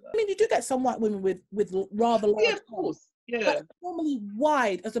after that. I mean, you do get some white women with rather large of course. but normally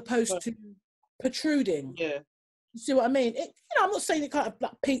wide as opposed to protruding. You see what I mean? You know, I'm not saying it can't have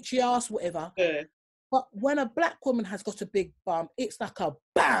like peachy ass, whatever. But when a black woman has got a big bum, it's like a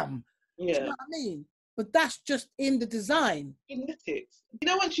bam. Do you know what I mean? But that's just in the design. Genetics. You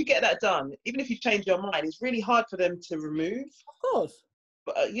know, once you get that done, even if you change your mind, it's really hard for them to remove. Of course.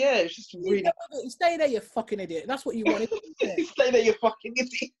 But it's just really... Stay there, you fucking idiot. That's what you want. Stay there, you fucking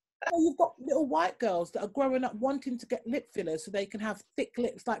idiot. Well, you've got little white girls that are growing up wanting to get lip fillers so they can have thick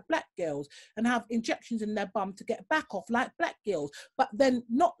lips like black girls and have injections in their bum to get back off like black girls, but then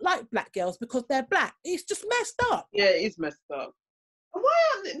not like black girls because they're black. It's just messed up. Yeah, it is messed up.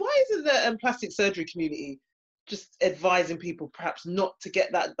 Why isn't the plastic surgery community just advising people perhaps not to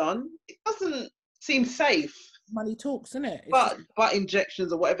get that done? It doesn't seem safe. Money talks, isn't it? But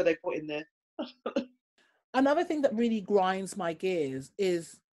injections or whatever they put in there. Another thing that really grinds my gears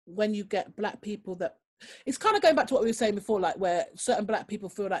is when you get black people that, it's kind of going back to what we were saying before, like where certain black people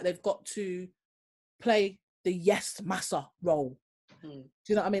feel like they've got to play the yes massa role. Do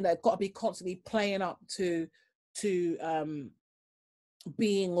you know what I mean? They've got to be constantly playing up to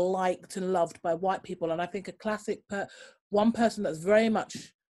being liked and loved by white people. And I think a classic one person that's very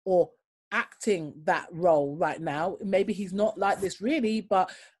much or acting that role right now, maybe he's not like this really,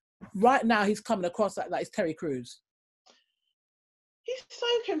 but right now he's coming across like that, is Terry Crews. He's so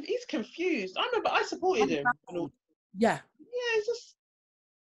he's confused. I remember I supported him. Yeah. Yeah, it's just,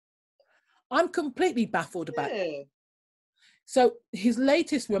 I'm completely baffled about it. So his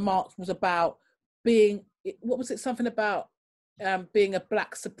latest remarks was about being, what was it? Something about being a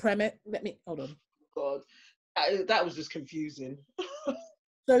black supremacist. Let me, hold on. God, that was just confusing.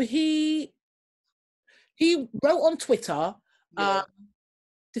 So he wrote on Twitter,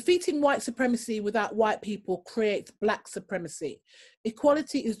 defeating white supremacy without white people creates black supremacy.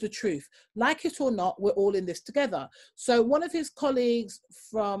 Equality is the truth. Like it or not, we're all in this together. So one of his colleagues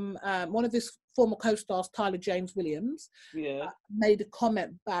from, one of his former co-stars, Tyler James Williams, made a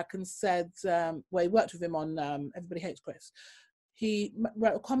comment back and said, well, he worked with him on Everybody Hates Chris. He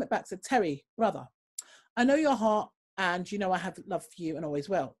wrote a comment back, said, Terry, brother, I know your heart and you know I have love for you and always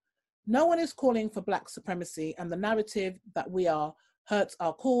will. No one is calling for black supremacy, and the narrative that we are hurts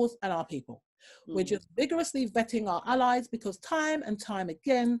our cause and our people. We're just vigorously vetting our allies because time and time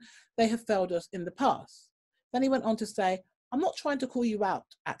again, they have failed us in the past. Then he went on to say, I'm not trying to call you out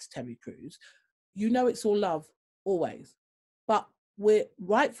at Terry Crews. You know it's all love, always. But we're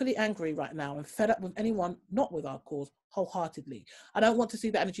rightfully angry right now and fed up with anyone not with our cause wholeheartedly. I don't want to see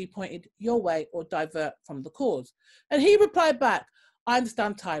the energy pointed your way or divert from the cause. And he replied back, I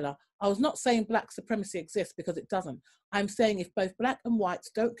understand, Tyler. I was not saying black supremacy exists because it doesn't. I'm saying if both black and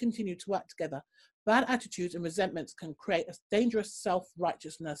whites don't continue to work together, bad attitudes and resentments can create a dangerous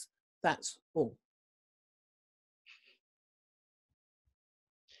self-righteousness. That's all.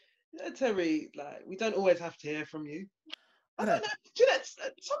 Terry, like, we don't always have to hear from you. I don't know. Do you know,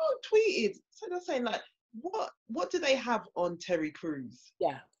 someone tweeted, so they're saying, like, what do they have on Terry Crews?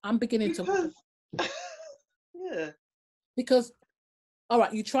 Yeah, I'm beginning to. Yeah. Because, all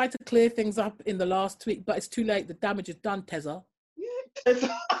right, you tried to clear things up in the last tweet, but it's too late. The damage is done, Tezza. Yeah.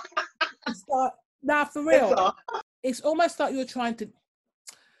 It's like, nah, for real. It's almost like you're trying to.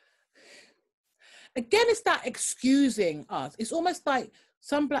 Again, it's that excusing us. It's almost like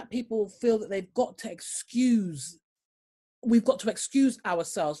some black people feel that they've got to excuse. We've got to excuse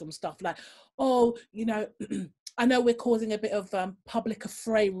ourselves from stuff like, oh, you know, I know we're causing a bit of public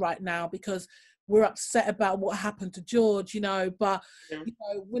affray right now because we're upset about what happened to George, you know, but you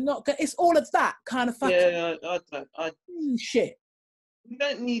know, we're not going. It's all of that kind of fucking shit. We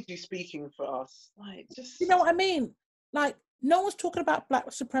don't need you speaking for us. Like, just, you know what I mean? Like, no one's talking about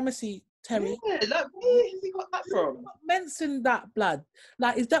black supremacy, Terry. Yeah, like, where has he got that from? Mention that, blood.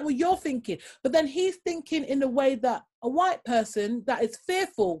 Like, is that what you're thinking? But then he's thinking in a way that a white person that is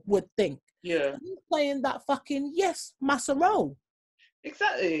fearful would think. Yeah. He's playing that fucking yes massa role.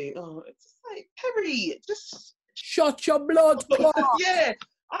 Exactly. Oh, it's just like, Terry, just shut your blood. Yeah,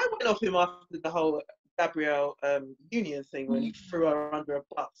 I went off him after the whole Gabrielle Union thing when he threw her under a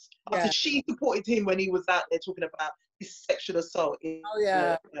bus. After she supported him when he was out there talking about his sexual assault in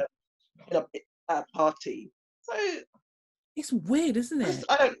a party. So it's weird, isn't it?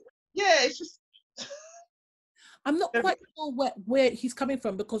 It's just. I'm not quite sure where he's coming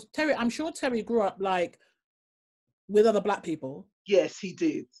from, because Terry, I'm sure Terry grew up like with other black people. Yes, he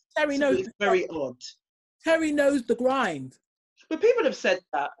did. Terry knows. It's very odd. Terry knows the grind. But people have said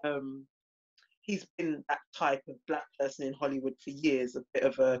that he's been that type of black person in Hollywood for years, a bit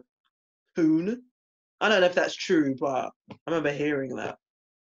of a coon. I don't know if that's true, but I remember hearing that.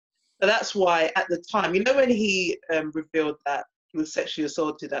 So that's why at the time, you know, when he revealed that he was sexually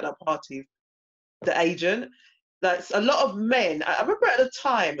assaulted at that party, the agent, like a lot of men, I remember at the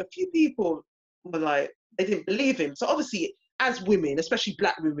time, a few people were like, they didn't believe him. So obviously, as women, especially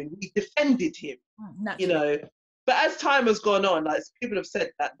black women, we defended him, you know. But as time has gone on, like, people have said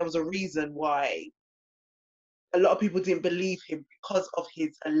that there was a reason why a lot of people didn't believe him, because of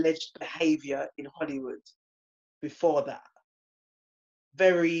his alleged behavior in Hollywood before that.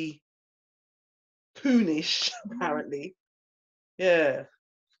 Very coonish, apparently. Yeah.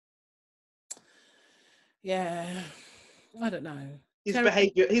 Yeah. I don't know.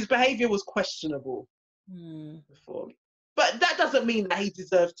 His behavior was questionable before. But that doesn't mean that he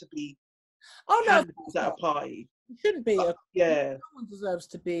deserves to be at a party. He shouldn't be. No one deserves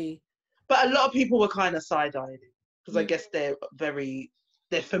to be. But a lot of people were kind of side-eyeing him, because I guess they're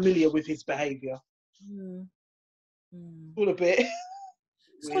familiar with his behavior. All a bit.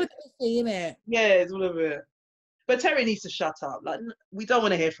 It's all a bit iffy, innit? Yeah, it's all of it. But Terry needs to shut up. Like, we don't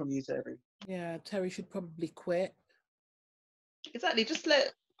want to hear from you, Terry. Yeah, Terry should probably quit. Exactly. Just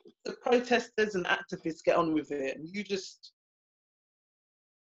let the protesters and activists get on with it. And you just.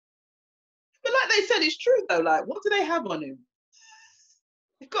 But like they said, it's true though. Like, what do they have on him?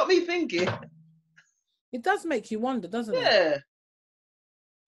 It got me thinking. It does make you wonder, doesn't it? Yeah.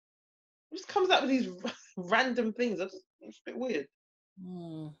 It just comes out with these random things. It's a bit weird.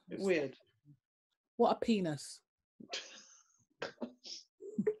 A bit weird. What a penis.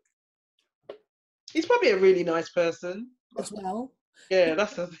 He's probably a really nice person. As well. Yeah,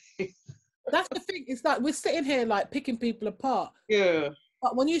 that's the thing. That's the thing. It's like we're sitting here like picking people apart. Yeah.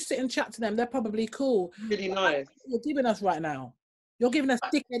 But when you sit and chat to them, they're probably cool. Really nice. You're giving us right now. You're giving us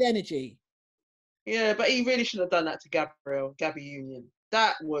dickhead energy. Yeah, but he really shouldn't have done that to Gabby Union.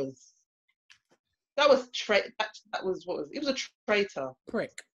 That was that was what was it was a traitor.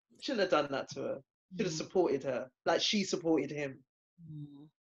 Prick. Shouldn't have done that to her. Should have supported her. Like she supported him.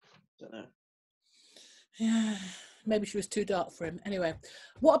 Don't know. Yeah. Maybe she was too dark for him. Anyway,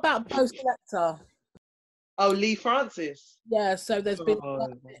 what about Bo Selector? Oh, Lee Francis. Yeah, so there's been a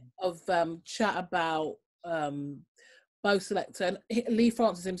bit of chat about Bo Selector, and Lee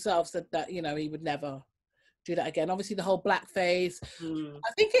Francis himself said that, you know, he would never do that again. Obviously, the whole blackface.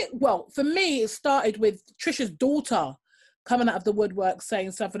 I think for me, it started with Trisha's daughter coming out of the woodwork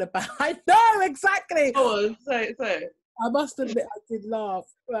saying something about, I know, exactly. Oh, say it. I must admit, I did laugh.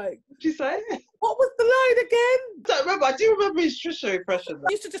 Like, what did you say? What was the line again? I don't remember. I do remember his Trisha impression.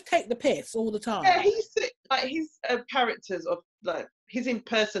 He used to just take the piss all the time. Yeah, he used to, like his characters of like his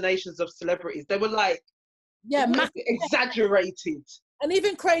impersonations of celebrities. They were like, exaggerated. And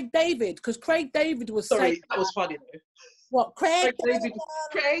even Craig David, because Craig David was saying that was funny though. What Craig David?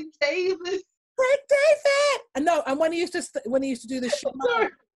 And no, and when he used to do the shit,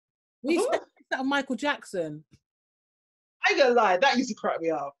 we used to think that of Michael Jackson. I ain't gonna lie, that used to crack me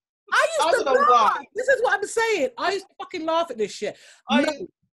up. I used to laugh. This is what I'm saying. I used to fucking laugh at this shit. It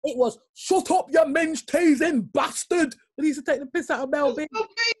was, shut up, you minge teasing bastard. And he used to take the piss out of Mel B.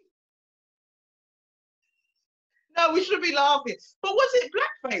 No, we shouldn't be laughing. But was it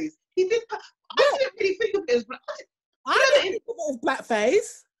blackface? He did. I didn't really think of it as blackface. I didn't think of it as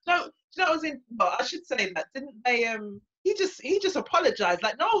blackface. So that was in. Well, I should say that, didn't they? He just apologized.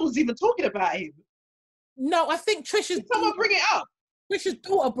 Like no one was even talking about him. No, I think Trisha's. Did someone bring it up? Trisha's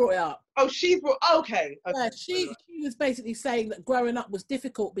daughter brought it up. Oh, she brought. Okay. Yeah, she was basically saying that growing up was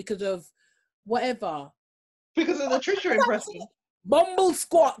difficult because of whatever. Because of the Trisha impression. Bumble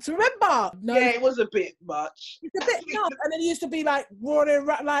squats, remember? No, yeah, it was a bit much. It's a bit tough. And then he used to be like roaring,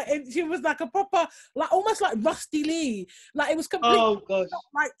 like she was like a proper, like almost like Rusty Lee. Like it was completely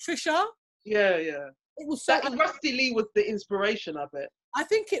like Trisha. Yeah. It was so. Rusty Lee was the inspiration of it. I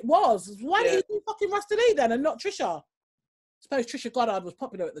think it was. Why did he do fucking Rusty Lee then and not Trisha? I suppose Trisha Goddard was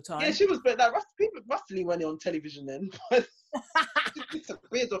popular at the time. Yeah, she was, but like Rusty Lee went on television then. She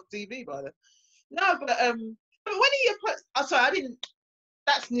disappeared off TV by then. No, but when he sorry, I didn't.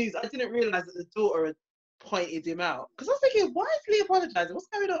 That's news. I didn't realize that the daughter had pointed him out because I was thinking, why is Lee apologizing? What's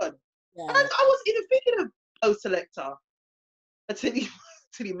going on? Yeah. And I wasn't even thinking of Bo Selector until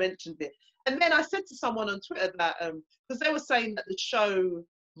he mentioned it. And then I said to someone on Twitter that because they were saying that the show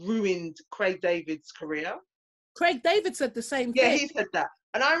ruined Craig David's career. Craig David said the same thing. Yeah, he said that.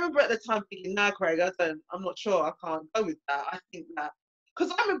 And I remember at the time thinking, nah, Craig, I'm not sure. I can't go with that. I think that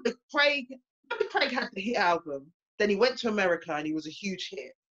because I remember Craig had the hit album. Then he went to America and he was a huge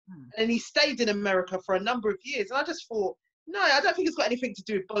hit. And he stayed in America for a number of years. And I just thought, no, I don't think it's got anything to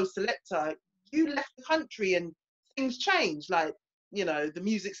do with Bo Selector. You left the country and things changed. Like, you know, the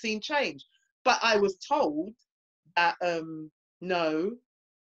music scene changed. But I was told that, no,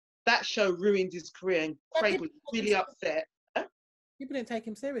 that show ruined his career and Craig was really upset. People didn't take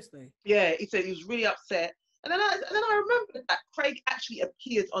him seriously. Yeah, he said he was really upset. And then I remembered that Craig actually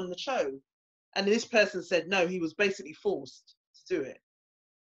appeared on the show. And this person said, no, he was basically forced to do it.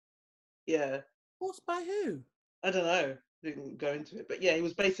 Yeah. Forced by who? I don't know. Didn't go into it. But yeah, he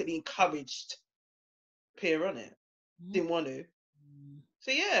was basically encouraged to appear on it. Didn't want to.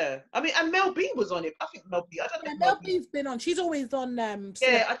 So yeah. I mean, and Mel B was on it. I think Mel B, I don't know. Mel B's been on. She's always on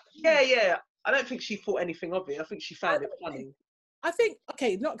yeah. I don't think she thought anything of it. I think she found it funny. I think,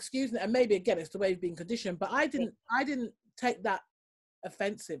 okay, not excusing it, and maybe again it's the way he's been conditioned, but I didn't take that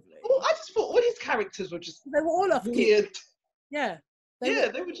offensively. Well, I just thought all his characters were just they were all off weird. Yeah. They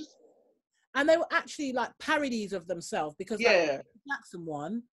were just, and they were actually like parodies of themselves because the Jackson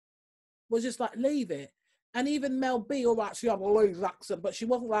one was just like leave it, and even Mel B, all right, she had a loose accent, but she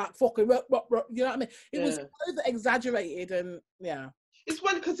wasn't like fucking you know what I mean? It was over exaggerated and yeah. It's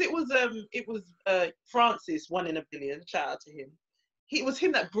one because it was Francis, 1 in a billion. Shout out to him. It was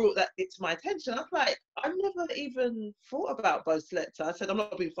him that brought that it to my attention. I was like, I never even thought about Bo Selector. I said, I'm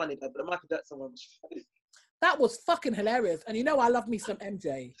not being funny though, but the Michael Jackson one was funny. That was fucking hilarious. And you know, I love me some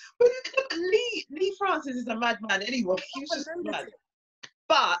MJ. But Lee Francis is a madman anyway. He was just mad.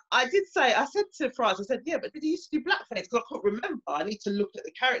 But I said to Francis, I said, yeah, but did he used to do blackface? Because I can't remember. I need to look at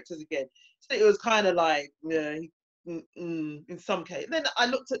the characters again. So it was kind of like, yeah, in some case. Then I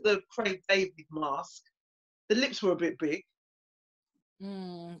looked at the Craig David mask. The lips were a bit big.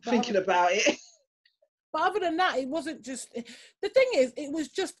 Thinking about it. But other than that, it wasn't just... The thing is, it was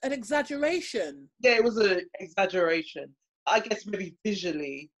just an exaggeration. Yeah, it was an exaggeration. I guess maybe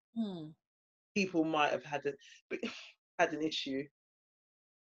visually, people might have had an issue.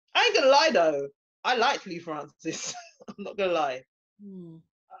 I ain't gonna lie though. I liked Lee Francis. I'm not gonna lie.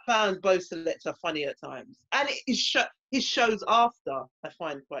 I found Bo Selector funny at times, and his shows after I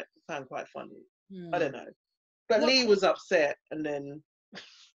found quite funny. I don't know, but Lee was upset, and then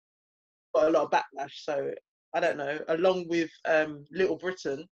got a lot of backlash. So I don't know. Along with Little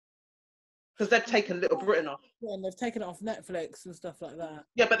Britain, because they've taken Little Britain off. Yeah, and they've taken it off Netflix and stuff like that.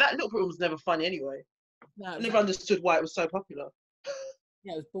 Yeah, but that Little Britain was never funny anyway. No, I never understood why it was so popular.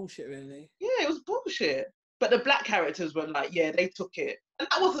 Yeah, it was bullshit, really. Yeah, it was bullshit. But the black characters were like, yeah, they took it. And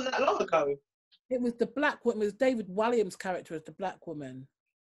that wasn't that long ago. It was the black woman, it was David Walliams' character as the black woman.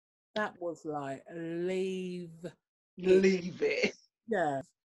 That was like, leave it. Yeah.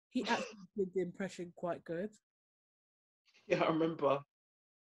 He actually did the impression quite good. Yeah, I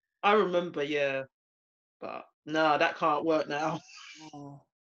remember, yeah. But no, that can't work now. Oh.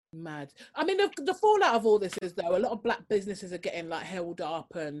 Mad. I mean, the fallout of all this is though a lot of black businesses are getting like held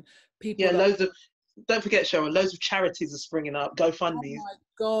up, and people. Yeah, don't forget, Cheryl. Loads of charities are springing up. GoFundMe. Oh my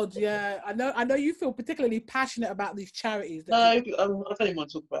God, yeah. I know you feel particularly passionate about these charities. No, I don't even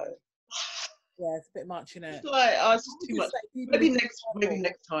want to talk about it. Yeah, it's a bit much, isn't it? It's like, it's just too much. Maybe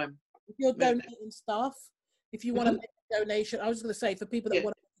next time. If you're donating stuff, if you want to make a donation, I was going to say for people that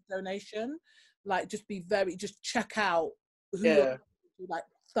want to make a donation, like just check out who you're like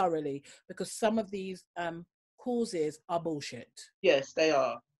thoroughly, because some of these causes are bullshit. Yes, they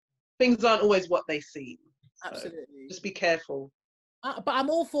are. Things aren't always what they seem. Absolutely. So just be careful. But I'm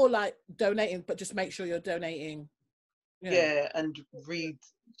all for like donating, but just make sure you're donating. Yeah, and read,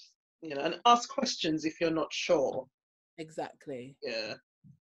 and ask questions if you're not sure. Exactly. Yeah.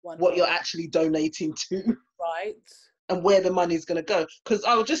 What you're actually donating to. Right. And where the money's going to go. Because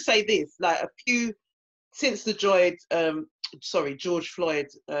I'll just say this, like since the George Floyd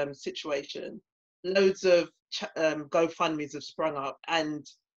situation, loads of GoFundMes have sprung up, and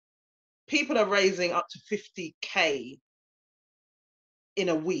people are raising up to 50k in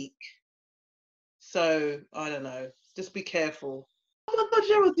a week. So I don't know. Just be careful. Oh my God,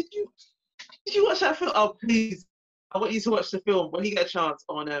 Gerald, did you watch that film? Oh please, I want you to watch the film when you get a chance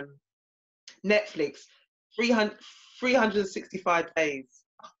on Netflix. 365 days.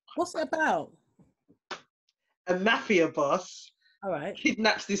 What's it about? A mafia boss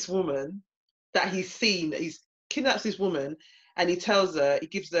kidnaps this woman that he's seen. He kidnaps this woman, and he gives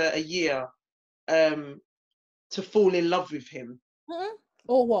her a year to fall in love with him.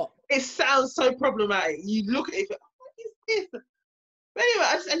 Or what? It sounds so problematic. You look at it, what is this? But anyway,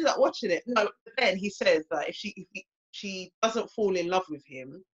 I just ended up watching it. No, then he says that if she doesn't fall in love with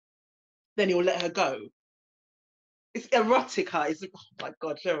him, then he'll let her go. It's erotic, huh? Oh my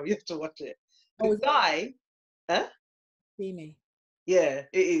God, Cheryl, you have to watch it. The guy, steamy. Yeah,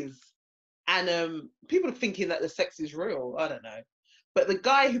 it is. And people are thinking that the sex is real. I don't know. But the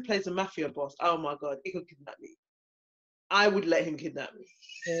guy who plays the mafia boss, oh my God, he could kidnap me. I would let him kidnap me.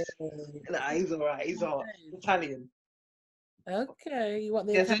 Nah, he's all right. He's hot. Italian. Okay. You want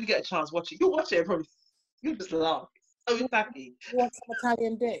the so you get a chance, watch it. You'll watch it, probably. You'll just laugh. It's so happy. You want some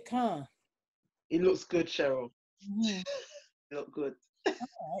Italian dick, huh? It looks good, Cheryl. It looks good. All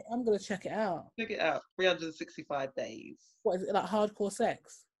right, I'm going to check it out. Check it out. 365 days. What is it, like hardcore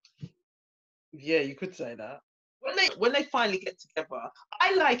sex? Yeah, you could say that. When they finally get together,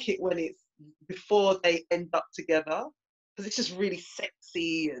 I like it when it's before they end up together, because it's just really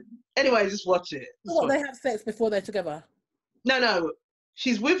sexy. And anyway, just watch it. They have sex before they're together? No.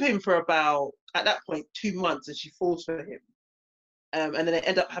 She's with him for about, at that point, 2 months, and she falls for him. And then they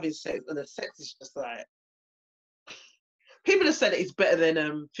end up having sex, and the sex is just like... People have said it's better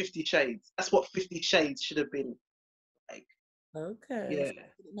than 50 Shades. That's what 50 Shades should have been like. Okay. Yeah. Did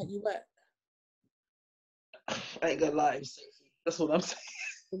it make you wet? I ain't gonna lie, it was sexy. That's what I'm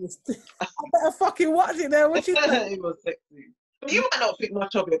saying. I better fucking watch it then. What you think? It was sexy. You might not think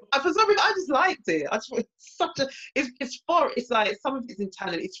much of it, but for some reason I just liked it. I just thought it's such a it's for it's like some of it's in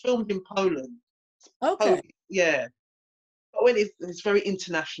Italian. It's filmed in Poland. Okay. Yeah. But when it's very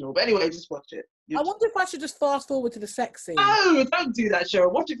international. But anyway, just watch it. I wonder if I should just fast forward to the sex scene. No, don't do that,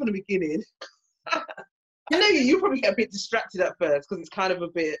 Cheryl. Watch it from the beginning. I know you probably get a bit distracted at first because it's kind of a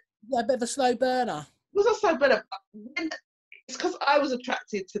bit. Yeah, a bit of a slow burner. It was also better. It's because I was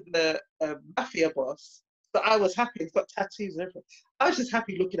attracted to the mafia boss. But I was happy. He's got tattoos and everything. I was just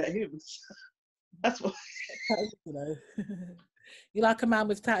happy looking at him. That's what. You know, you like a man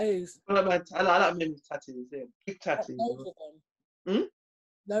with tattoos. I like men with tattoos. Yeah, big tattoos. Loads of them.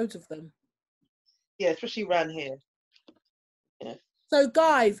 Loads of them. Yeah, especially around here. Yeah. So,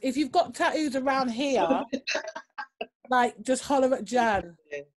 guys, if you've got tattoos around here, like just holler at Jan.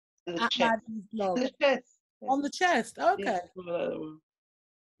 Yeah. At Maddie's blog. On the chest. Yeah. On the chest. Okay. Yeah.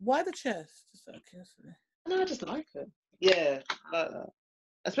 Why the chest? No, I just like it. Yeah, I like that.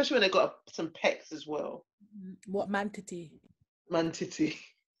 Especially when they got some pecs as well. What mantity? Mantity.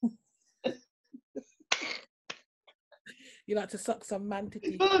 You like to suck some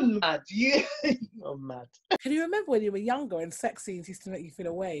mantity? You're mad. You're mad. Can you remember when you were younger and sex scenes used to make you feel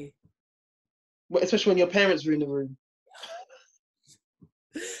away? Well, especially when your parents were in the room.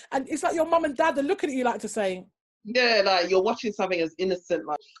 And it's like your mum and dad are looking at you like to say... Yeah, like you're watching something as innocent,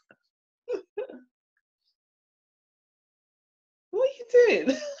 like... What are you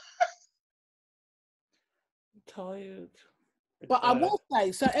doing? I'm tired. But I will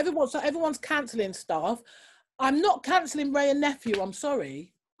say, so everyone's cancelling stuff. I'm not cancelling Ray and Nephew, I'm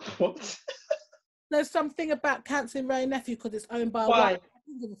sorry. What? There's something about cancelling Ray and Nephew because it's owned by... Why? I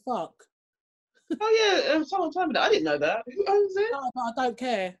don't give a fuck. Oh yeah, someone told me that. I didn't know that. Who owns it? No, but I don't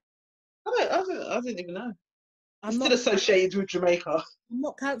care. I didn't even know. I'm still not associated with Jamaica. I'm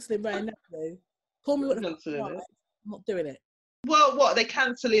not cancelling Ray and Nephew. Call me what the fuck you want. I'm not doing it. Well, what? They're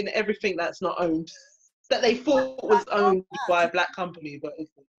cancelling everything that's not owned. That they thought was owned by a black company, but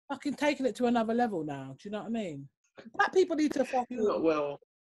it's fucking taking it to another level now. Do you know what I mean? Black people need to fucking... not well.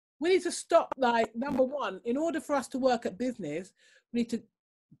 We need to stop, like, number one, in order for us to work at business, we need to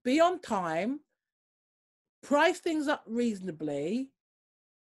be on time, price things up reasonably,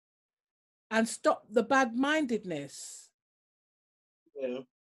 and stop the bad-mindedness. Yeah.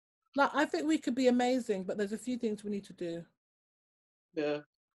 Like, I think we could be amazing, but there's a few things we need to do. Yeah.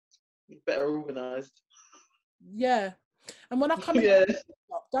 Better organised. Yeah. And when I come in,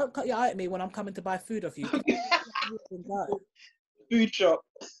 don't cut your eye at me when I'm coming to buy food off you. Food shop.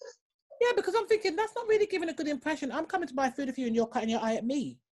 Yeah, because I'm thinking that's not really giving a good impression. I'm coming to buy food off you and you're cutting your eye at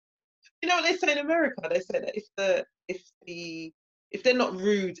me. You know what they say in America? They say that if they're not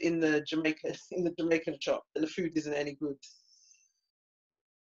rude in the Jamaican shop, then the food isn't any good.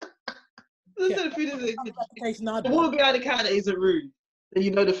 Yeah. The food isn't good. The woman behind the counter isn't rude, then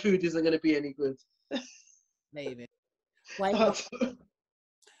you know the food isn't going to be any good. Maybe. Why you want?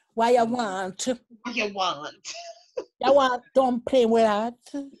 What you want? You want dumpling with that?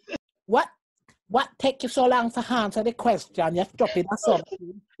 What take you so long to answer the question? You're dropping or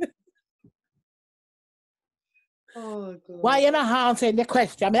something. Oh, God. Why you not answering the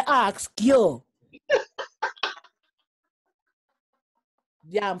question? I ask you.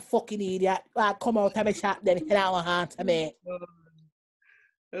 Damn fucking idiot. I come out of my shop then you don't answer me.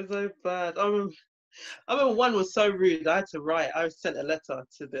 It's so bad. I remember one was so rude. I had to write. I sent a letter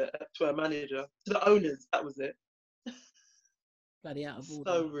to a manager, to the owners. That was it. Bloody out of order.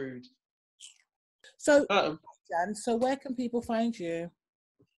 So rude. So, Jan, so where can people find you?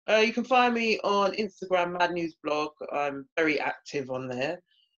 You can find me on Instagram, Mad News Blog. I'm very active on there.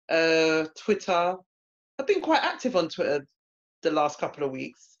 Twitter. I've been quite active on Twitter the last couple of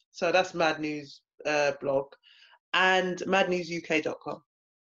weeks. So that's Mad News Blog and madnewsuk.com.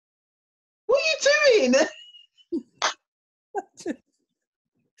 What are you doing?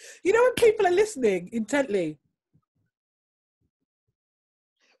 You know when people are listening intently?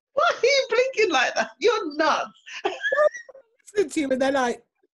 Why are you blinking like that? You're nuts. Listening to you and they're like...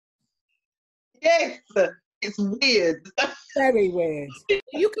 Yes, it's weird. Very weird.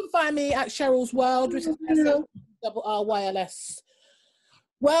 You can find me at Cheryl's World, which is SRYLS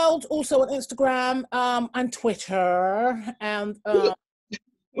World, also on Instagram and Twitter. And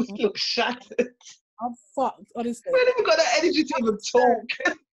we look shattered. I'm fucked, honestly. We haven't even got that energy to even talk.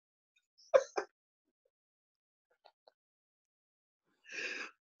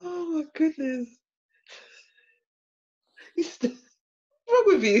 Oh my goodness. What's wrong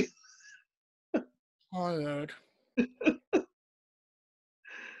with you? Tired.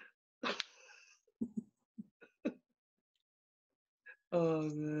 Oh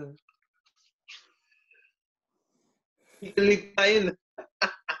no. You can leave that in.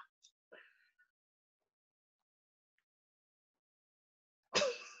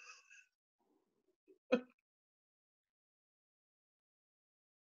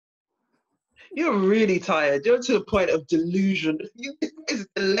 You're really tired. You're to a point of delusion. It's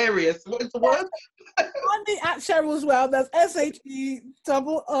hilarious. What is the word? On the at Cheryl's World, that's SHERYLS.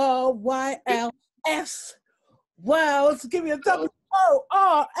 Worlds. Give me a WORLD.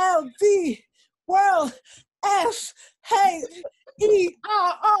 World. SHERRYLS.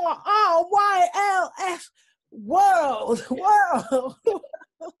 World. World.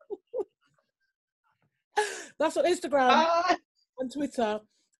 That's on Instagram and Twitter.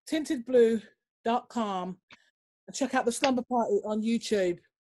 Tintedblue.com. And check out the Slumber Party on YouTube.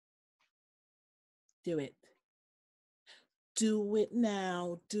 Do it. Do it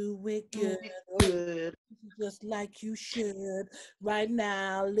now. Do it good. Good. Just like you should. Right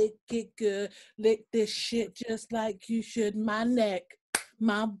now, lick it good. Lick this shit just like you should. My neck,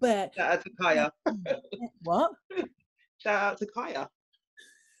 my back. Shout out to Kaya. What? Shout out to Kaya.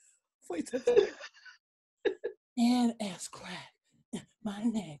 And ass crack. My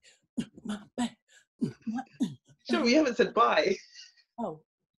neck, my back. Sure, we haven't said bye. Oh,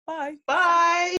 bye. Bye.